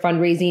other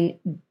fundraising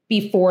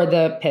before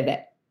the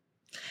pivot?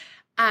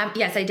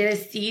 Yes, I did a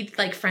seed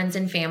like friends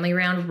and family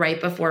round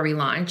right before we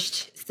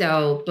launched.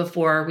 So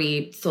before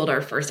we sold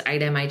our first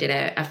item, I did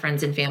a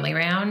friends and family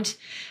round.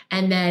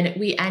 And then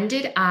we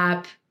ended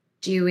up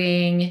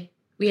doing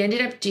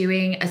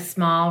a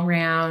small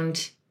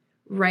round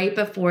right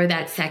before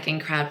that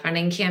second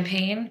crowdfunding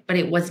campaign, but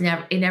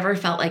it never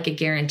felt like a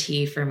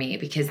guarantee for me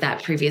because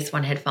that previous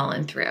one had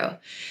fallen through.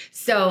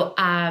 So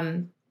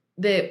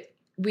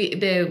we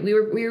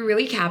were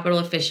really capital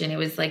efficient. It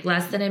was like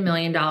less than $1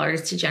 million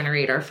to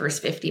generate our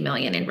first 50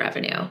 million in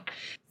revenue.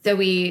 So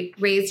we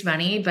raised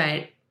money,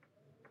 but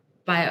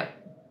by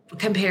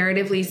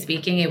comparatively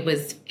speaking, it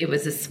was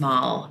a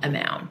small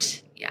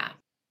amount. Yeah.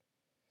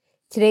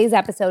 Today's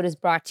episode is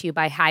brought to you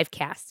by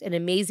Hivecast, an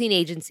amazing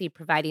agency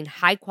providing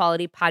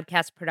high-quality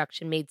podcast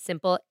production made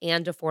simple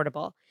and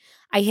affordable.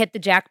 I hit the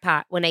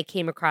jackpot when I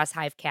came across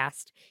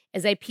Hivecast.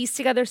 As I pieced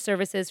together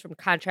services from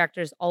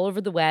contractors all over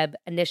the web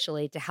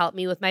initially to help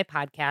me with my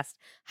podcast,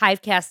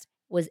 Hivecast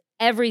was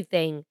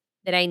everything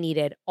that I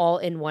needed all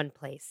in one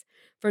place.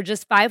 For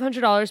just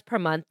 $500 per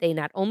month, they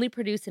not only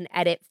produce and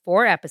edit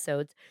 4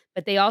 episodes,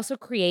 but they also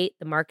create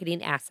the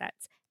marketing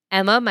assets.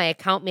 Emma, my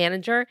account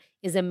manager,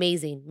 is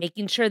amazing,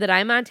 making sure that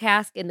I'm on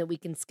task and that we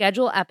can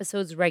schedule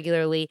episodes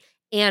regularly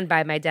and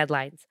by my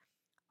deadlines.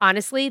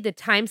 Honestly, the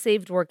time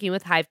saved working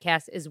with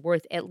Hivecast is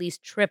worth at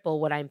least triple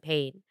what I'm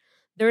paying.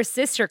 Their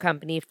sister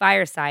company,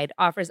 Fireside,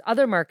 offers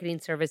other marketing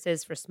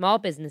services for small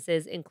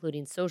businesses,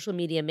 including social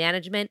media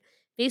management,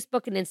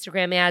 Facebook and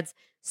Instagram ads,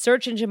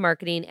 search engine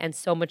marketing, and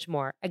so much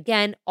more.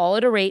 Again, all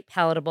at a rate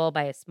palatable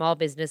by a small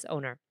business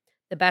owner.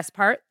 The best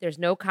part, there's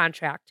no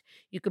contract.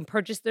 You can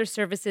purchase their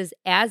services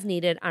as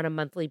needed on a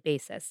monthly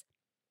basis.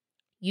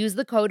 Use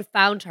the code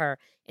FOUNDHER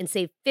and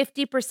save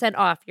 50%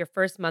 off your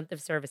first month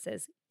of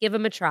services. Give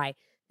them a try.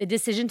 The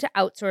decision to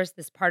outsource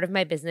this part of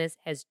my business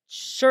has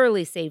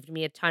surely saved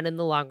me a ton in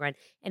the long run,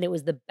 and it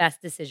was the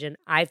best decision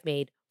I've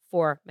made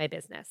for my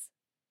business.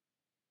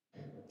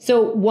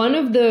 So one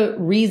of the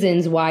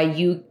reasons why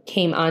you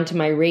came onto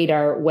my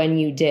radar when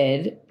you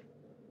did,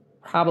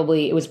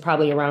 it was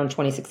probably around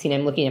 2016.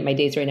 I'm looking at my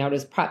dates right now.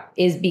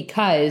 Is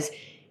because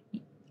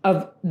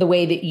of the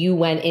way that you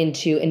went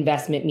into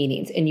investment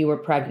meetings and you were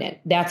pregnant.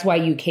 That's why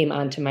you came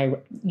onto my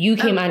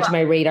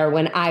radar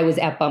when I was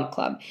at Bump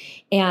Club,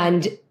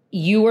 and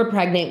you were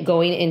pregnant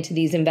going into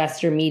these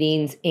investor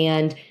meetings,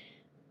 and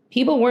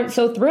people weren't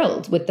so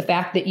thrilled with the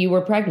fact that you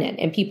were pregnant,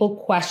 and people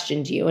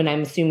questioned you. And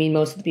I'm assuming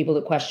most of the people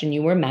that questioned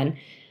you were men.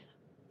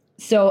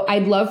 So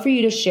I'd love for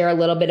you to share a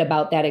little bit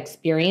about that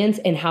experience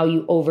and how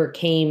you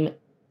overcame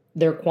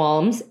their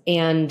qualms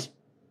and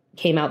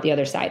came out the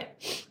other side.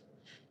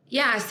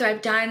 Yeah, so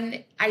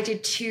I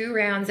did 2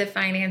 rounds of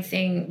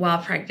financing while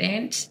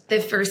pregnant. The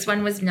first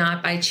one was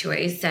not by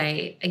choice.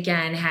 I,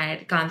 again,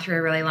 had gone through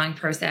a really long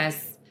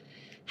process,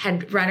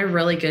 had run a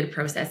really good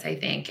process, I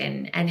think,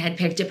 and had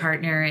picked a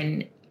partner.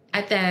 And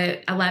at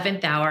the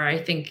 11th hour,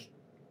 I think,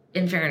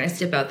 in fairness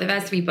to both of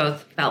us, we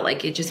both felt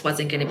like it just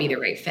wasn't going to be the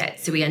right fit.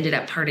 So we ended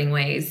up parting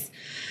ways.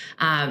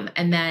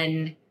 And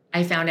then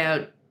I found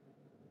out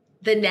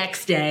the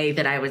next day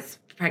that I was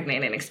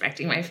pregnant and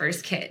expecting my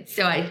first kid.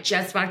 So I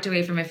just walked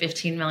away from a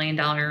 $15 million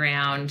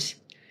round.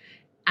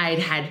 I'd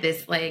had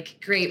this like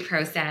great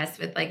process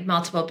with like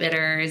multiple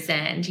bidders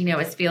and,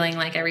 was feeling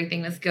like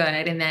everything was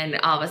good. And then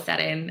all of a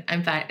sudden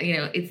I'm fine,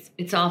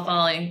 it's all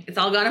falling. It's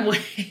all gone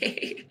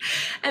away.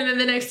 And then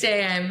the next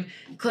day I'm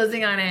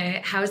closing on a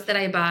house that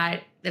I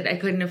bought that I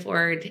couldn't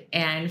afford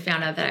and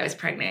found out that I was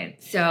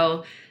pregnant.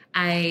 So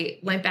I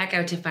went back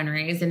out to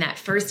fundraise, and that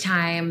first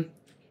time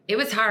it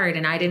was hard,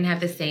 and I didn't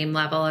have the same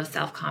level of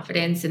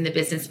self-confidence, and the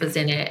business was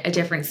in a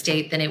different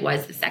state than it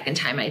was the second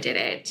time I did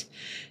it.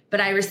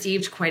 But I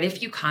received quite a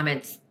few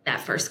comments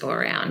that first go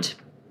around.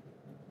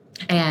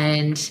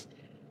 And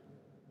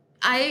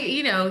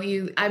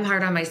I'm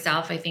hard on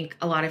myself. I think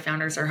a lot of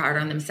founders are hard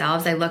on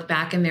themselves. I look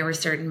back and there were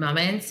certain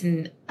moments,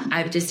 and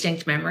I have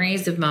distinct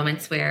memories of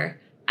moments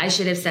where I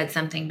should have said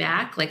something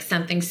back, like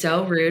something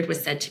so rude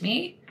was said to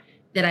me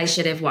that I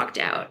should have walked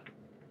out,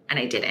 and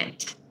I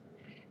didn't.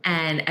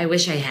 And I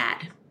wish I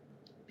had,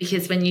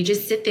 because when you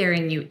just sit there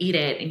and you eat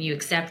it and you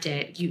accept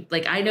it,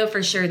 I know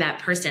for sure that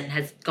person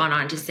has gone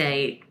on to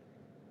say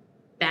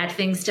bad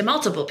things to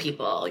multiple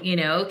people,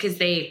 because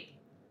they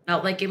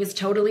felt like it was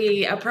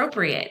totally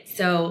appropriate.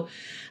 So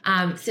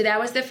that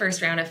was the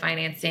first round of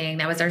financing.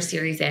 That was our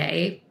Series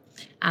A.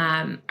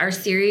 Our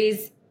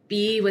Series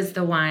B was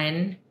the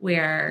one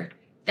where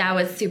that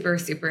was super,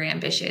 super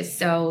ambitious.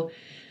 So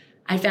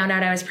I found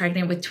out I was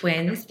pregnant with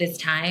twins this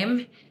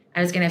time. I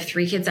was going to have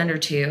 3 kids under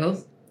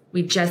 2.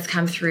 We'd just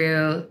come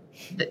through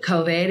the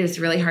COVID. It was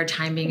a really hard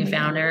time being a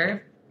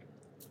founder.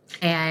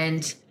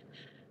 And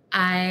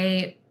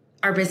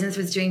our business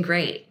was doing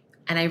great.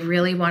 And I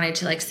really wanted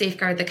to like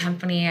safeguard the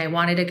company. I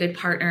wanted a good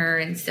partner.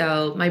 And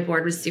so my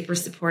board was super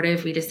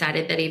supportive. We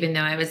decided that even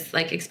though I was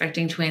like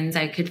expecting twins,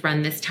 I could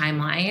run this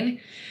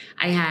timeline.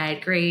 I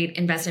had great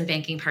investment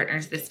banking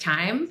partners this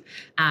time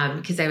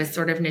because I was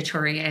sort of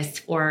notorious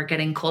for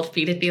getting cold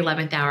feet at the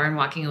 11th hour and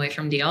walking away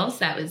from deals.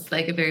 That was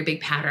like a very big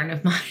pattern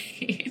of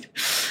mine.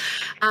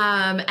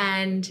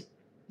 And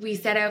we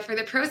set out for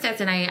the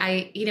process. And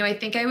I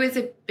think I was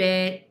a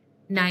bit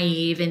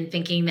naive in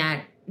thinking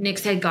that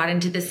Knix had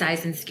gotten to the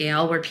size and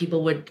scale where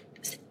people would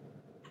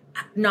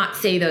not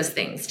say those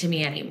things to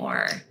me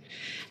anymore.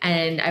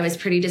 And I was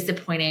pretty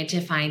disappointed to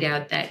find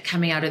out that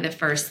coming out of the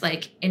first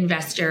like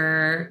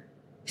investor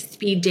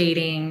speed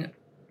dating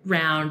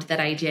round that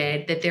I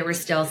did, that there were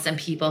still some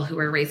people who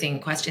were raising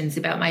questions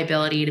about my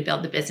ability to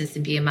build the business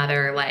and be a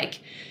mother. Like,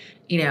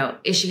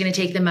 is she going to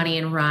take the money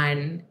and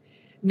run?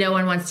 No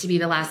one wants to be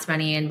the last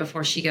money in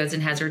before she goes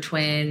and has her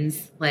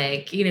twins.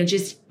 Like,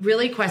 just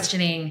really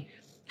questioning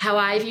how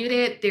I viewed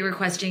it. They were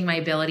questioning my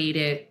ability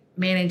to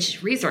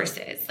manage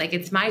resources. Like,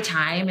 it's my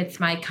time, it's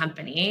my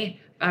company.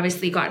 I've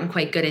obviously gotten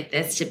quite good at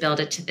this to build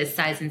it to this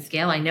size and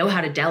scale. I know how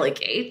to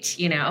delegate,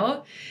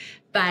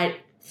 but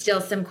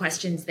still some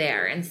questions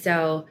there. And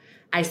so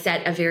I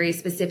set a very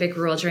specific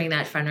rule during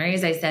that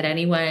fundraise. I said,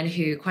 anyone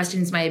who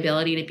questions my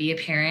ability to be a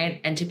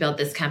parent and to build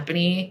this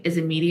company is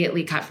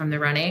immediately cut from the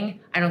running.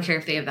 I don't care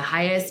if they have the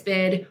highest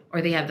bid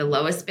or they have the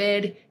lowest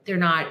bid. They're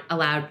not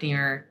allowed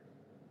near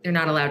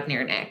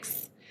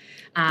Knix.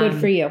 Good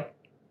for you.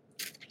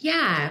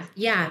 Yeah.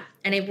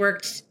 And it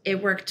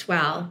worked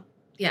well.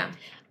 Yeah.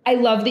 I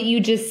love that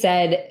you just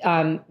said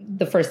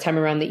the first time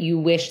around that you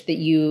wish that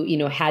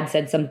you had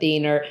said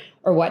something or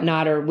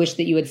whatnot, or wish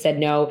that you had said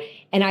no.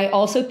 And I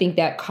also think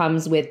that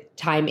comes with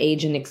time,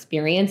 age, and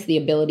experience, the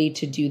ability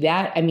to do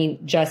that. I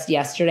mean, just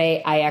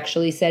yesterday, I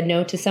actually said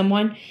no to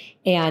someone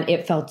and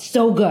it felt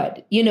so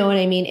good. You know what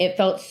I mean? It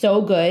felt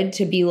so good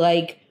to be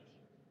like,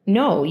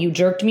 no, you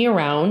jerked me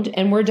around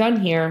and we're done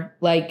here.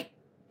 Like,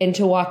 and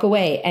to walk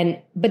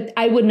away. But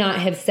I would not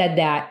have said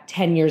that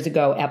 10 years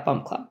ago at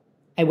Bump Club.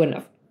 I wouldn't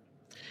have.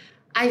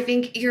 I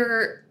think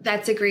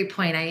that's a great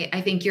point.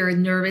 I think you're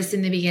nervous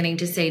in the beginning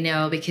to say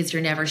no because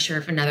you're never sure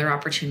if another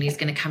opportunity is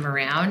going to come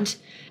around.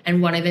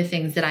 And one of the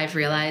things that I've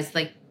realized,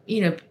 like,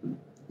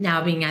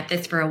 now being at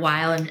this for a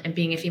while and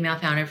being a female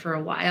founder for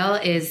a while,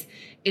 is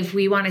if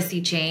we want to see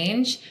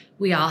change,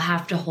 we all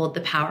have to hold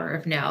the power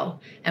of no.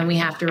 And we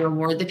have to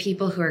reward the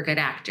people who are good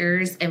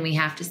actors. And we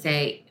have to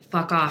say,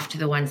 fuck off to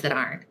the ones that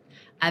aren't.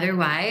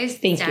 Otherwise,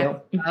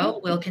 status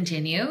quo will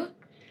continue.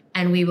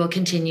 And we will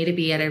continue to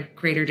be at a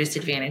greater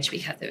disadvantage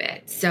because of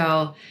it.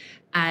 So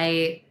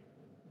I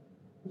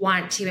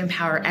want to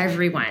empower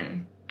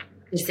everyone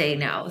to say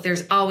no.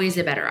 There's always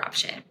a better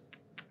option.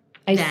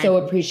 I so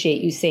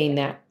appreciate you saying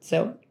that.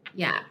 So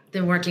yeah,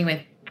 than working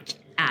with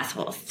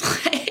assholes.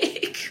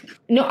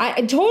 No,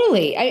 I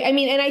totally. I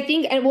mean, and I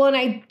think,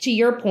 to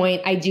your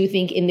point, I do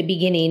think in the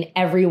beginning,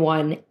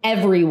 everyone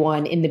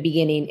in the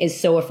beginning is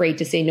so afraid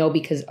to say no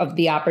because of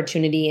the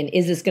opportunity and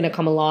is this going to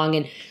come along?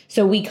 And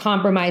so we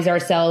compromise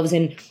ourselves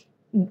and,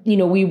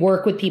 we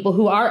work with people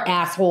who are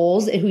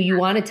assholes who you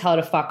want to tell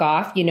to fuck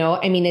off,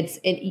 I mean,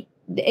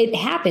 it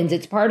happens.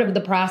 It's part of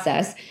the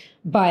process.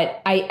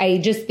 But I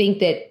just think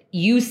that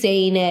you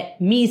saying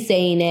it, me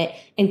saying it,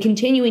 and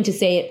continuing to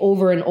say it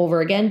over and over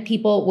again,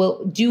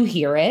 people do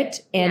hear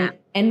it.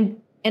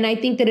 And I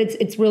think that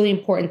it's really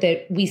important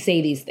that we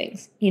say these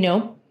things,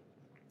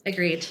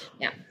 Agreed.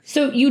 Yeah.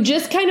 So we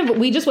just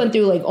went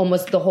through like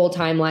almost the whole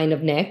timeline of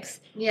Knix.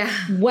 Yeah.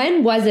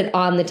 When was it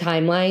on the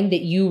timeline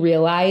that you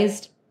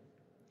realized,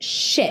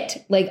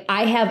 shit, like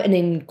I have an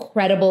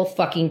incredible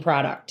fucking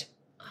product?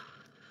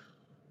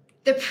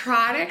 The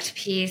product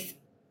piece,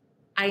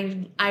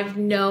 I've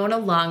known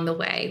along the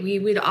way. We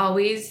would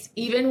always,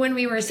 even when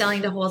we were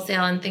selling to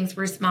wholesale and things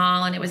were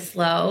small and it was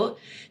slow,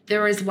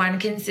 there was one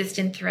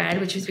consistent thread,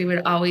 which was we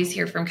would always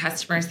hear from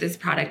customers, this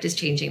product is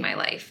changing my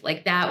life.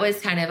 Like that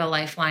was kind of a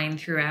lifeline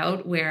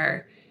throughout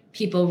where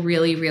people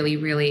really, really,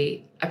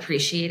 really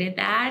appreciated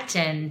that.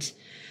 And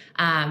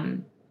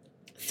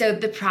so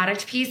the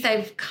product piece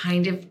I've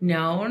kind of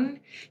known.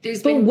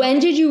 But when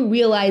did you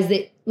realize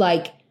that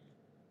like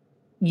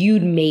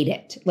you'd made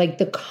it, like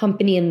the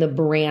company and the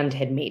brand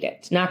had made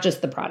it, not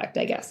just the product,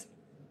 I guess?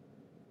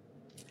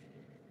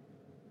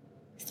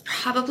 It's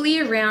probably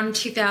around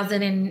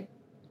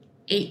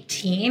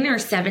 2018 or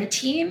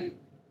 17.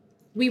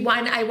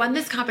 I won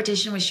this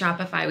competition with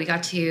Shopify. We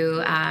got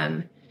to,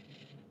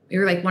 we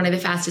were like one of the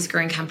fastest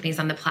growing companies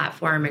on the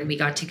platform. And we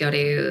got to go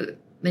to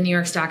the New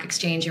York Stock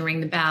Exchange and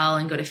ring the bell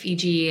and go to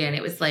Fiji. And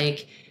it was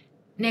like,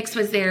 Knix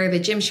was there. The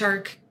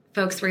Gymshark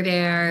folks were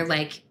there.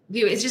 Like,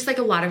 it's just like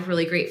a lot of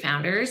really great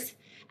founders.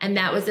 And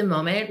that was a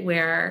moment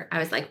where I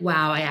was like,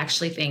 wow, I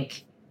actually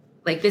think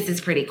like this is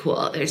pretty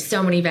cool. There's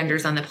so many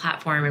vendors on the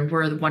platform and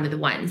we're one of the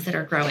ones that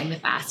are growing the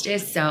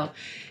fastest. So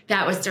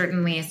that was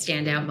certainly a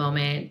standout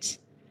moment.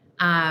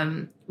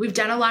 We've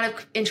done a lot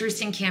of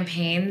interesting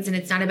campaigns and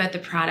it's not about the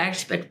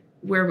product, but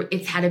where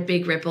it's had a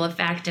big ripple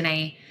effect. And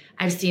I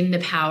I've seen the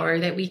power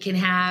that we can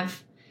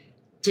have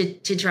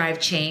to drive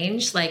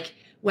change. Like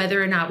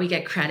whether or not we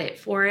get credit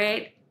for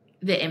it,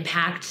 the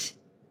impact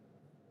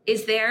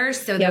is there.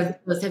 So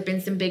those have been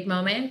some big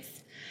moments.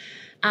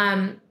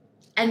 And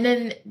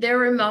then there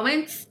were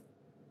moments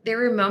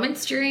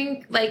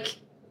during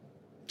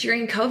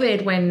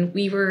COVID when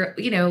we were,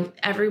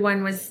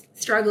 everyone was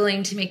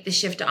struggling to make the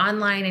shift to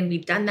online, and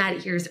we'd done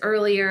that years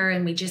earlier,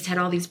 and we just had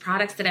all these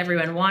products that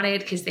everyone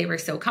wanted because they were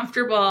so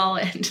comfortable.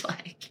 And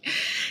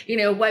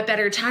what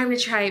better time to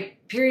try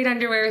period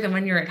underwear than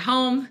when you're at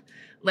home?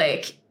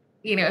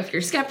 If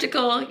you're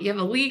skeptical, you have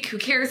a leak, who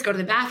cares? Go to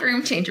the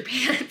bathroom, change your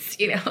pants,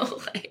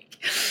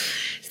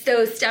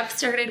 So stuff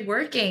started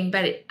working,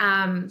 but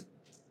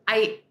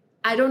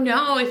I don't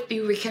know if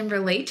we can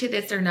relate to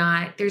this or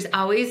not. There's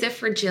always a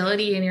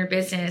fragility in your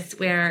business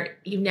where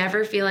you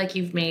never feel like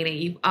you've made it.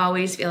 You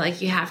always feel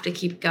like you have to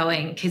keep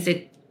going because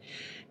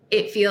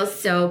it feels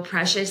so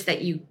precious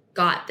that you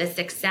got the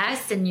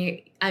success,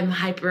 and I'm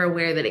hyper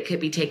aware that it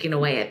could be taken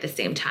away at the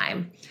same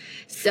time.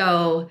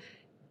 So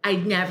I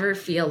never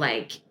feel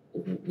like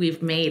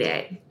we've made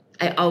it.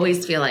 I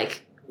always feel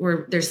like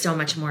there's so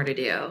much more to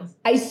do.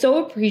 I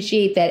so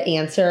appreciate that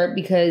answer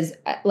because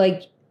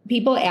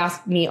people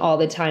ask me all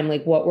the time,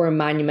 what were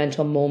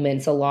monumental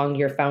moments along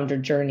your founder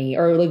journey,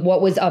 or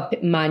what was a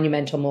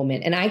monumental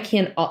moment? And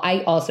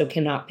I also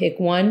cannot pick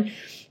one.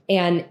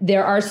 And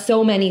there are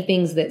so many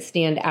things that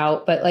stand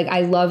out, but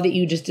I love that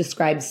you just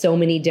described so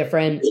many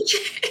different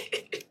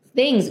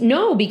things.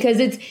 No, because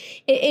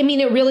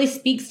it really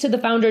speaks to the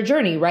founder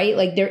journey,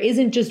 right? There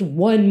isn't just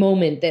one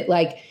moment that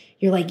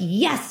you're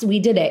yes, we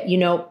did it,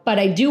 but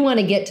I do want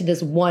to get to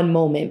this one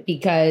moment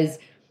because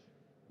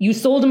you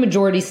sold a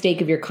majority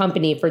stake of your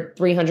company for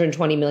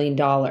 $320 million.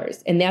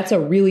 And that's a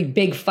really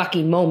big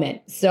fucking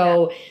moment.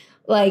 So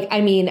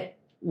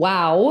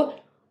wow.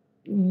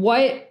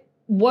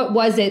 What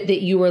was it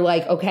that you were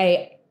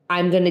okay,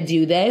 I'm going to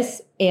do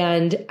this?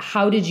 And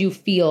how did you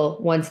feel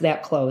once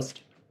that closed?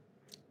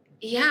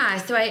 Yeah.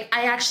 So I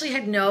actually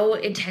had no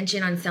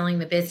intention on selling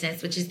the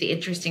business, which is the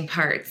interesting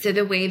part. So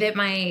the way that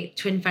my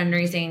twin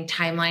fundraising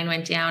timeline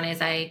went down is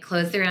I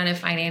closed the round of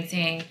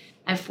financing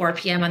at 4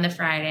 p.m. on the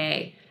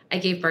Friday. I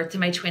gave birth to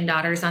my twin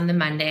daughters on the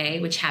Monday,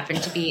 which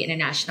happened to be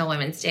International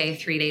Women's Day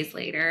 3 days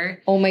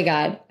later. Oh my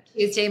God.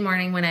 Tuesday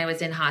morning when I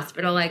was in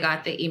hospital, I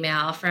got the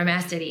email from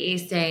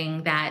Essity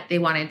saying that they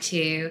wanted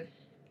to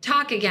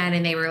talk again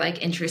and they were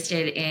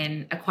interested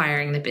in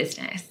acquiring the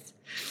business.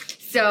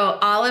 So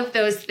all of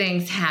those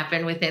things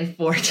happened within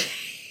 4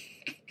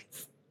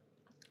 days.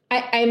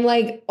 I'm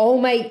oh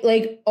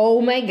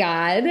my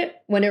God,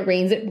 when it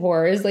rains, it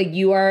pours.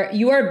 You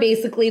are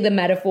basically the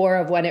metaphor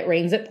of when it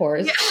rains, it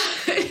pours. Yeah.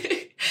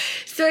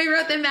 So I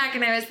wrote them back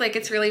and I was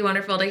it's really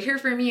wonderful to hear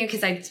from you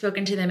because I'd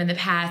spoken to them in the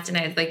past and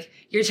I was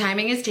your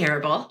timing is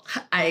terrible.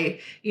 I,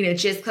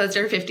 just closed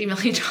our $50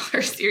 million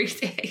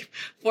Series A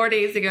 4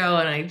 days ago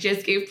and I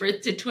just gave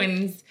birth to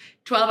twins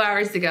 12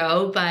 hours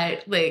ago,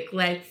 but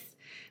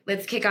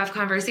let's kick off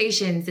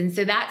conversations. And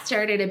so that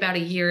started about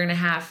a 1.5 year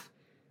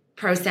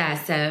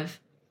process of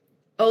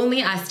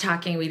only us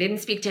talking. We didn't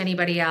speak to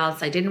anybody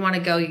else. I didn't want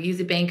to go use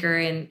a banker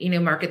and,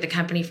 market the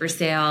company for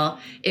sale.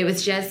 It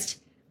was just,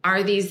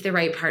 are these the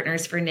right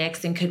partners for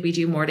Knix, and could we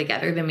do more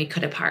together than we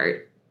could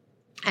apart?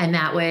 And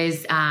that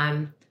was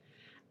a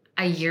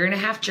 1.5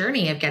 year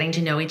journey of getting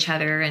to know each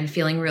other and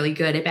feeling really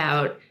good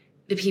about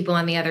the people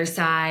on the other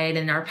side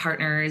and our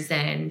partners,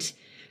 and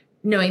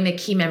knowing the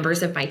key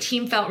members of my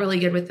team felt really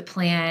good with the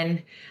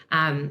plan.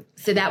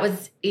 So that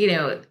was,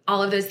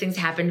 all of those things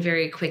happened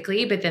very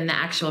quickly, but then the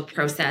actual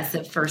process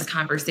of first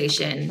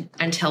conversation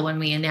until when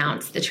we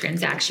announced the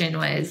transaction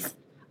was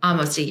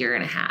almost a 1.5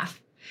 years.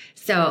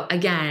 So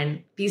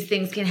again, these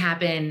things can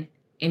happen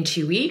in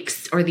 2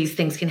 weeks, or these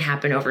things can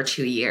happen over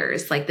 2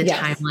 years. The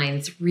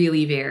timelines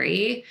really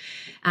vary,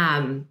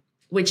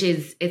 which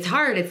is, it's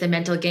hard. It's a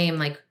mental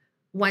game.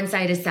 Once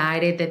I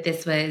decided that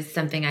this was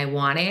something I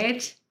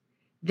wanted,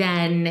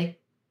 then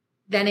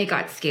it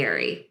got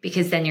scary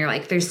because then you're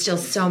there's still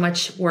so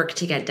much work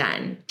to get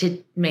done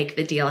to make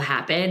the deal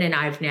happen. And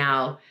I've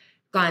now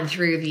gone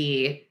through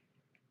the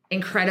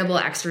incredible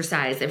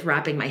exercise of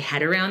wrapping my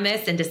head around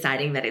this and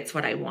deciding that it's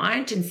what I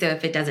want. And so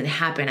if it doesn't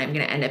happen, I'm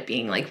going to end up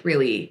being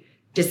really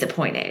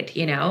disappointed,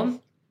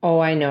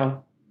 Oh, I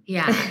know.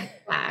 Yeah.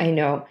 I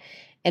know.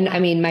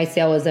 And my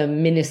sale was a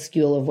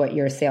minuscule of what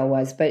your sale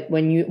was, but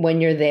when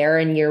you're there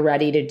and you're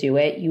ready to do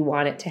it, you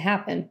want it to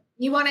happen.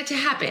 You want it to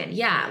happen.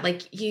 Yeah.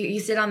 You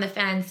sit on the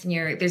fence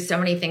and there's so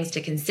many things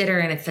to consider,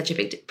 and it's such a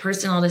big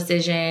personal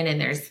decision,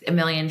 and there's a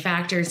million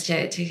factors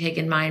to take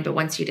in mind. But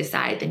once you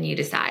decide, then you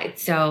decide.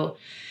 So,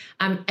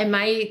 and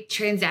my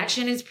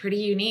transaction is pretty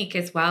unique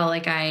as well.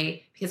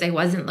 Because I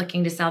wasn't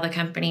looking to sell the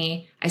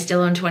company, I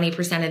still own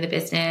 20% of the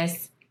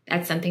business.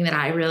 That's something that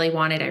I really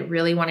wanted. I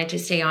really wanted to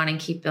stay on and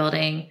keep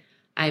building.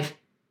 I've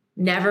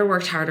never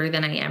worked harder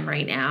than I am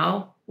right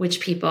now, which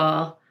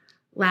people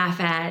laugh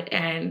at.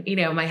 And,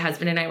 my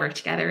husband and I work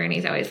together, and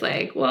he's always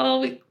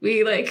well, we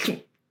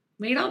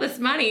made all this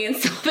money and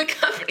sold the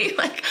company.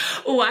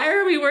 Why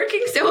are we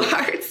working so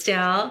hard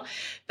still?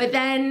 But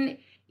then,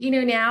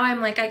 now I'm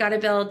like, I got to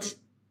build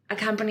a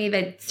company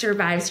that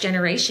survives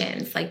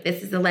generations. Like,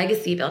 this is a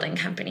legacy building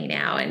company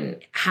now. And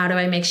how do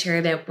I make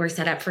sure that we're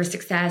set up for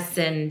success?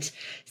 And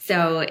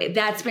so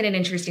that's been an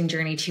interesting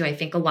journey too. I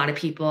think a lot of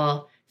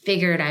people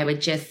figured I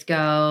would just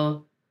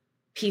go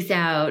peace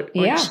out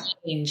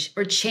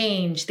or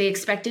change. They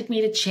expected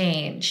me to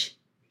change.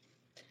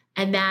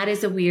 And that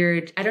is I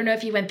don't know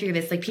if you went through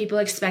this, like people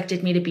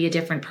expected me to be a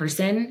different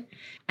person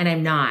and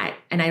I'm not,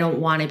 and I don't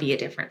want to be a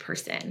different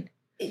person.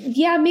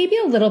 Yeah, maybe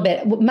a little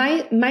bit.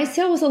 My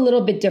sale was a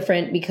little bit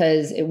different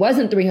because it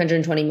wasn't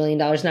 $320 million,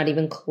 not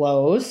even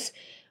close.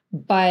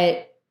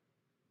 But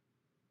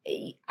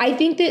I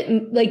think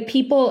that like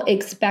people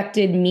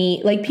expected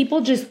me, like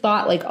people just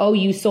thought like, oh,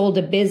 you sold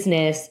a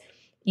business,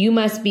 you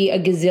must be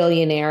a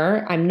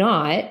gazillionaire. I'm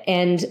not.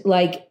 And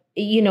like,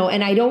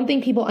 and I don't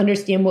think people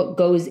understand what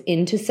goes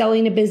into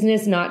selling a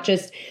business, not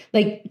just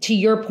like to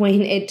your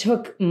point, it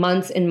took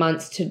months and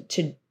months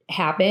to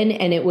happen.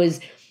 And it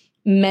was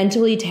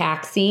mentally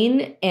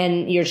taxing,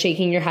 and you're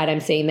shaking your head.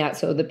 I'm saying that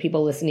so the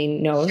people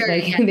listening know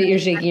that you're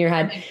shaking your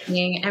head.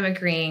 I'm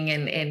agreeing.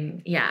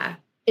 And yeah,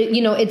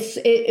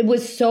 it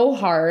was so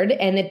hard.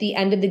 And at the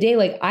end of the day,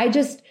 like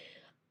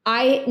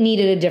I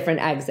needed a different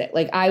exit.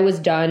 Like I was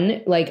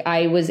done. Like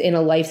I was in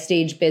a life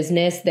stage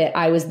business that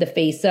I was the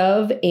face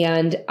of,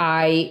 and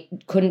I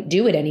couldn't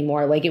do it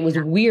anymore. Like it was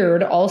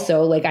weird.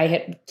 Also, like I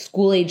had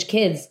school age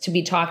kids to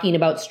be talking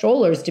about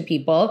strollers to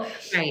people.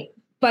 Right.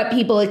 But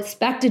people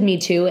expected me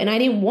to, and I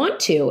didn't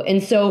want to.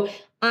 And so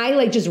I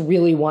like just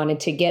really wanted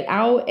to get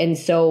out. And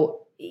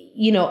so,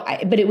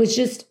 but it was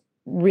just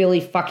really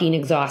fucking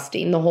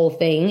exhausting, the whole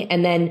thing.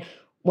 And then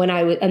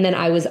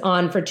I was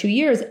on for 2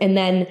 years, and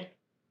then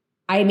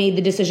I made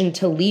the decision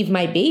to leave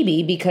my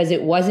baby because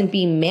it wasn't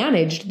being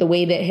managed the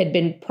way that had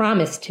been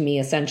promised to me,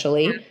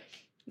 essentially. Yeah.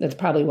 That's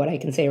probably what I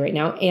can say right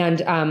now.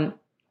 And I'm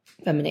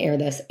going to air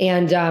this.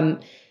 And,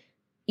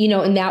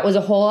 and that was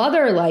a whole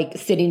other like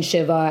sitting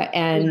Shiva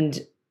and,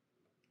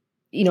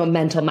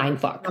 mental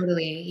mindfuck.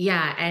 Totally.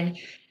 Yeah. And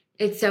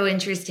it's so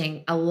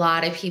interesting. A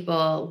lot of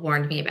people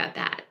warned me about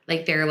that.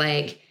 Like, they're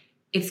like,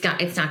 it's not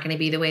going to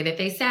be the way that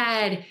they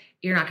said.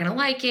 You're not going to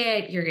like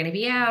it. You're going to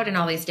be out and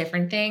all these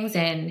different things.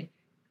 And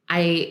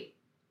I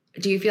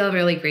do feel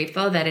really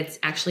grateful that it's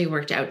actually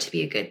worked out to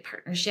be a good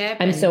partnership.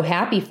 I'm so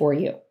happy for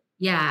you.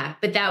 Yeah.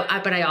 But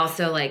I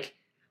also like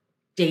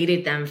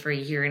dated them for a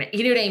year. And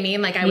you know what I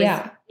mean? Like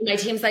my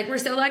team's like, we're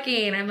so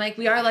lucky. And I'm like,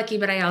 we are lucky,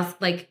 but I also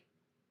like,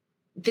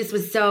 this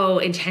was so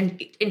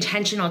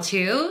intentional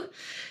too.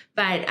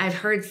 But I've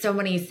heard so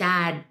many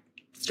sad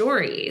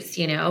stories,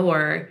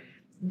 or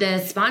the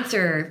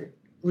sponsor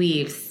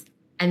leaves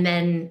and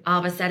then all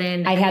of a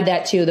sudden I had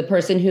that too. The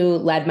person who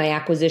led my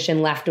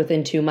acquisition left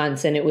within 2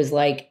 months, and it was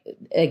like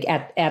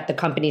at the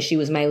company, she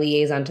was my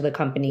liaison to the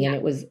company, and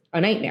it was a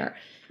nightmare.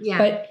 Yeah.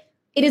 But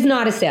it is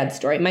not a sad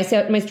story. My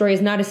story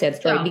is not a sad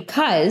story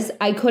because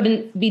I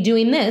couldn't be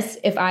doing this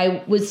if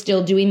I was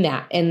still doing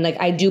that. And like,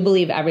 I do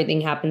believe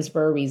everything happens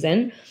for a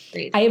reason.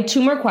 Great. I have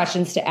 2 more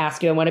questions to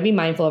ask you. I want to be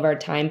mindful of our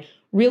time.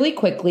 Really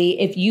quickly,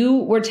 if you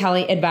were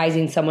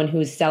advising someone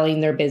who's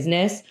selling their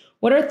business,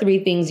 what are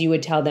 3 things you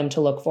would tell them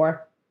to look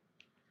for?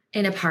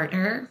 In a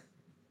partner.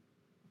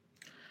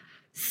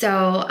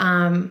 So,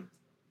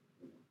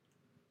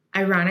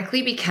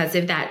 ironically, because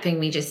of that thing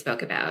we just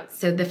spoke about,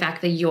 so the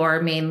fact that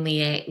your main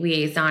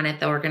liaison at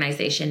the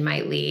organization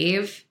might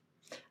leave,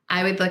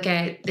 I would look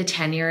at the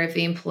tenure of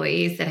the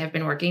employees that have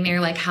been working there.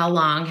 Like, how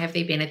long have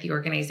they been at the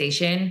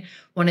organization?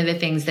 One of the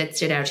things that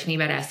stood out to me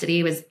about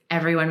Essity was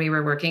everyone we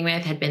were working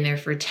with had been there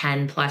for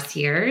 10 plus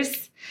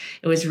years.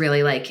 It was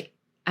really like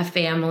a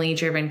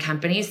family-driven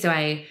company. So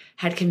I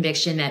had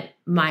conviction that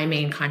my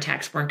main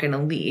contacts weren't going to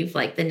leave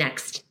like the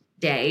next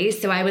day.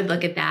 So I would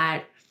look at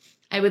that.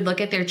 I would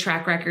look at their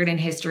track record and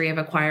history of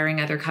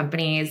acquiring other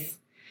companies.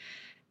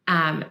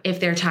 If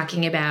they're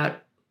talking about,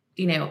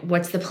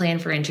 what's the plan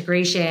for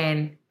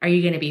integration? Are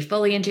you going to be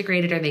fully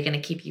integrated? Are they going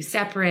to keep you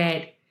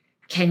separate?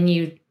 Can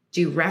you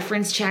do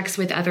reference checks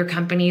with other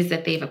companies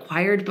that they've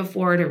acquired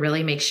before to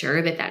really make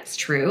sure that that's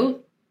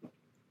true?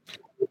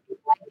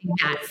 I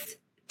think that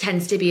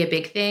tends to be a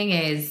big thing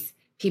is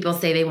people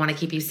say they want to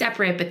keep you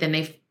separate, but then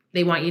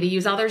they want you to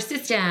use all their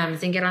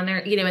systems and get on their,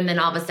 and then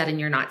all of a sudden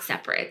you're not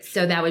separate.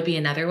 So that would be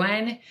another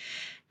one.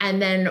 And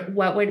then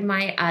what would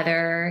my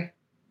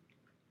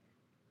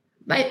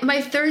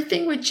third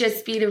thing would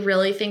just be to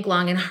really think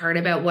long and hard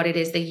about what it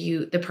is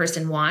that the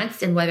person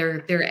wants and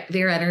whether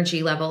their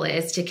energy level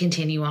is to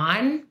continue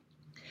on,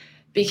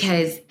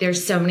 because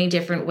there's so many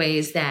different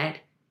ways that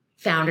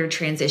founder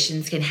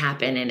transitions can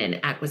happen in an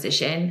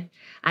acquisition.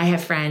 I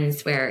have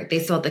friends where they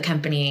sold the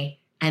company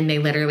and they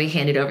literally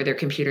handed over their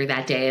computer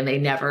that day, and they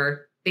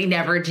never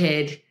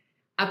did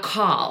a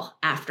call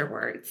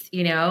afterwards,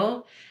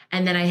 And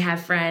then I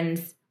have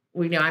friends,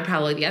 I'm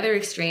probably the other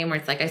extreme where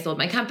it's like I sold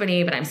my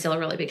company, but I'm still a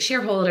really big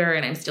shareholder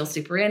and I'm still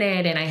super in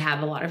it and I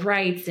have a lot of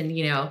rights, and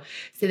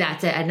so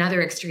that's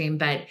another extreme.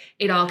 But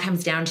it all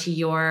comes down to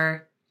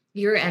your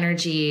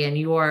energy and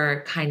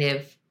your kind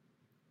of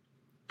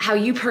how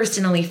you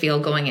personally feel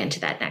going into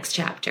that next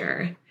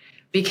chapter.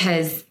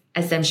 because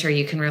as I'm sure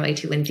you can relate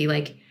to, Lindsay,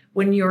 like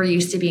when you're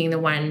used to being the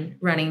one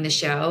running the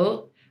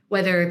show,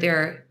 whether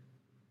they're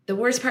the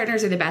worst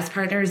partners or the best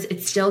partners,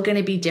 it's still going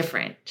to be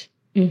different.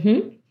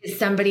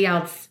 Somebody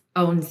else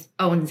owns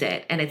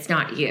it and it's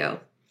not you.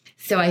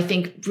 So I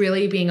think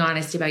really being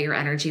honest about your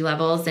energy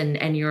levels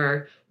and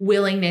your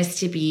willingness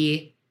to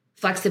be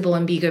flexible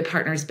and be good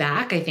partners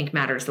back, I think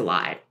matters a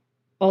lot.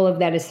 All of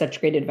that is such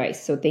great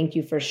advice. So thank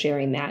you for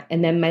sharing that.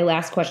 And then my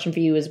last question for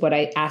you is what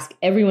I ask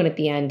everyone at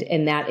the end.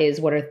 And that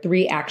is, what are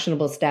 3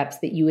 actionable steps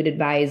that you would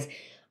advise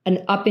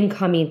an up and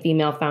coming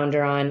female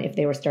founder on if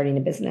they were starting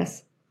a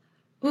business?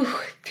 Ooh,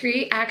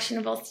 3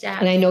 actionable steps.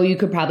 And I know you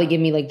could probably give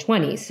me like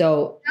 20.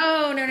 So No.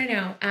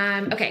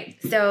 Okay.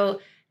 So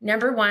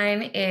number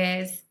 1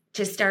 is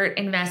to start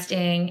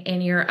investing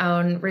in your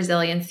own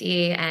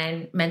resiliency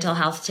and mental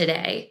health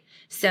today.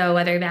 So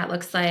whether that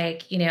looks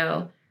like,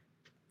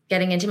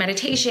 getting into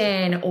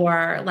meditation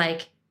or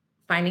like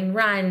finding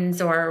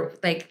runs or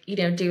like,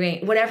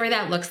 doing whatever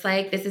that looks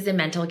like, this is a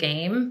mental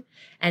game.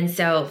 And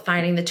so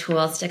finding the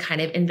tools to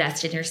kind of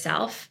invest in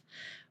yourself.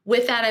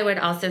 With that, I would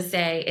also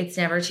say it's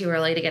never too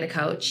early to get a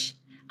coach.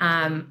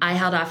 I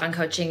held off on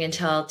coaching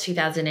until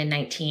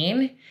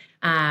 2019.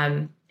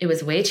 It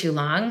was way too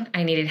long.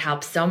 I needed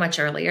help so much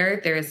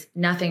earlier. There's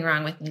nothing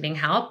wrong with needing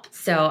help.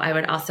 So I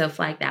would also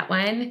flag that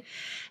one.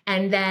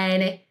 And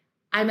then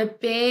I'm a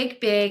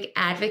big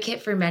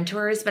advocate for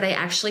mentors, but I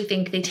actually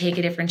think they take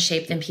a different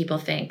shape than people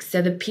think.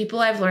 So the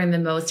people I've learned the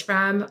most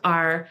from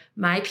are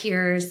my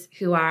peers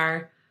who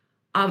are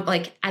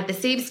like at the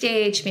same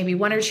stage, maybe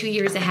 1 or 2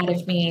 years ahead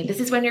of me. This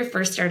is when you're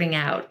first starting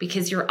out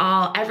because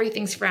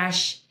everything's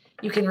fresh.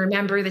 You can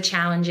remember the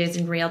challenges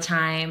in real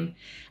time.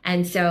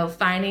 And so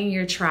finding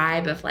your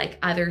tribe of like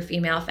other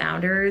female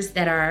founders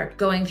that are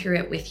going through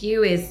it with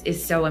you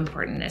is so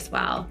important as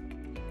well.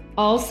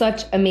 All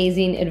such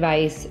amazing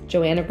advice.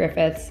 Joanna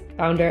Griffiths,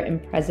 founder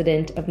and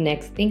president of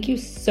Knix. Thank you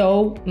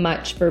so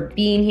much for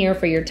being here,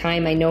 for your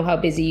time. I know how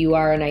busy you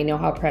are and I know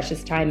how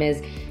precious time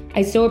is.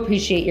 I so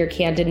appreciate your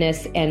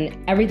candidness and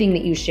everything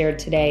that you shared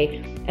today.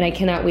 And I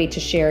cannot wait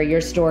to share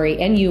your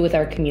story and you with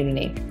our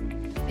community.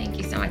 Thank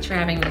you so much for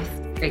having this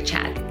great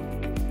chat.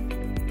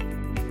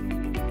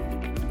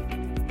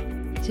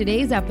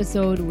 Today's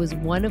episode was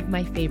one of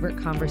my favorite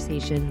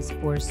conversations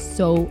for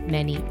so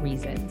many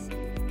reasons.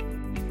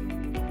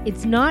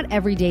 It's not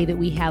every day that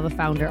we have a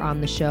founder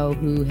on the show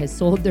who has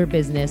sold their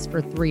business for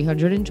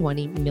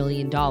 $320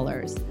 million.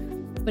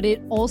 But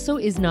it also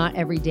is not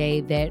every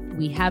day that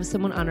we have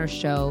someone on our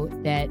show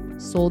that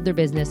sold their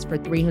business for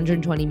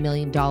 $320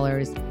 million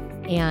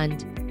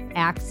and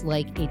acts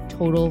like a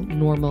total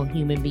normal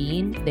human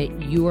being that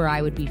you or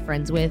I would be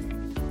friends with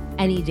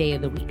any day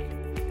of the week.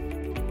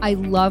 I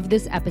love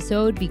this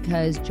episode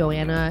because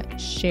Joanna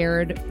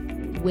shared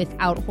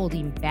without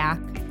holding back.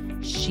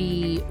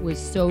 She was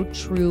so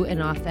true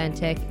and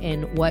authentic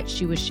in what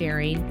she was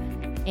sharing,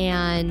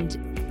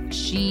 and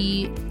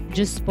she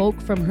just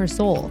spoke from her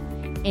soul.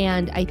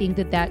 And I think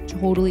that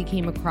totally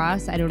came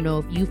across. I don't know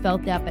if you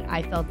felt that, but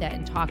I felt that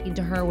in talking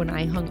to her when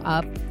I hung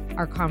up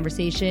our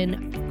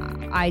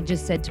conversation. I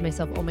just said to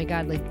myself, oh my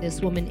God, like this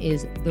woman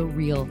is the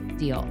real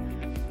deal.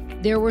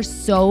 There were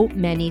so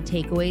many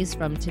takeaways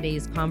from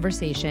today's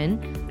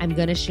conversation. I'm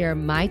going to share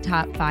my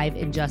top 5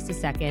 in just a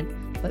second,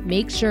 but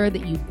make sure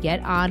that you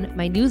get on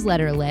my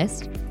newsletter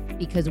list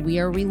because we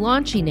are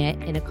relaunching it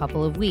in a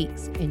couple of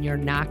weeks and you're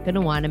not going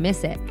to want to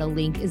miss it. The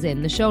link is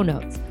in the show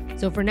notes.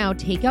 So for now,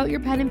 take out your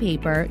pen and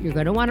paper. You're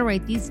going to want to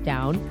write these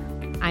down.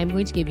 I'm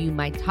going to give you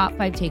my top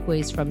 5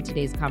 takeaways from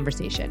today's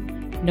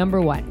conversation.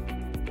 Number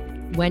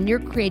 1, when you're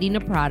creating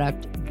a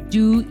product,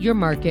 do your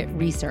market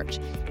research.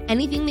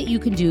 Anything that you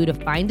can do to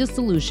find a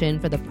solution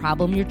for the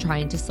problem you're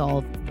trying to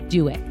solve,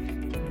 do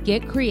it.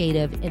 Get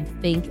creative and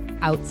think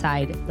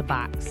outside the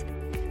box.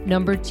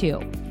 Number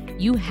 2,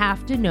 you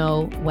have to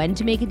know when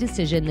to make a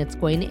decision that's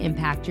going to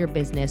impact your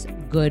business,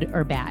 good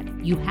or bad.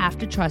 You have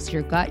to trust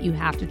your gut, you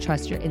have to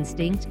trust your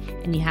instinct,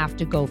 and you have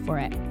to go for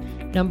it.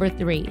 Number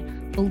 3,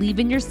 believe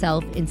in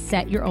yourself and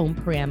set your own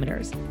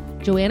parameters.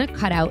 Joanna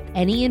cut out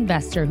any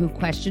investor who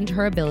questioned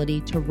her ability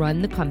to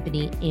run the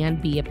company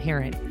and be a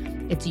parent.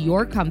 It's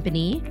your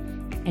company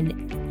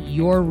and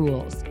your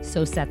rules,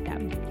 so set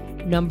them.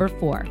 Number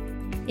 4,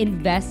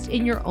 invest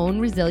in your own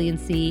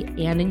resiliency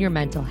and in your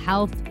mental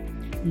health.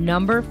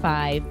 Number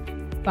 5,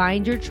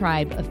 find your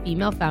tribe of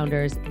female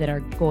founders that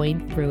are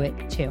going through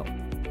it too.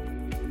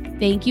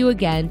 Thank you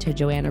again to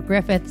Joanna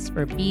Griffiths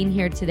for being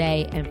here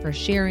today and for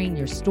sharing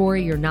your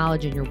story, your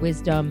knowledge, and your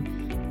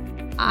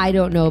wisdom. I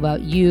don't know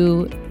about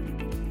you,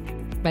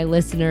 my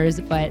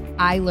listeners, but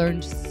I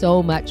learned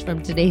so much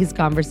from today's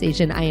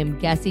conversation. I am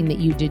guessing that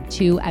you did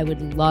too. I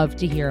would love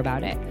to hear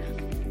about it.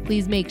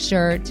 Please make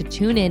sure to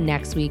tune in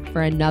next week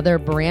for another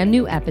brand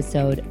new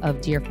episode of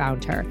Dear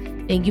Founder.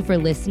 Thank you for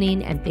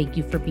listening and thank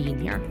you for being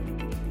here.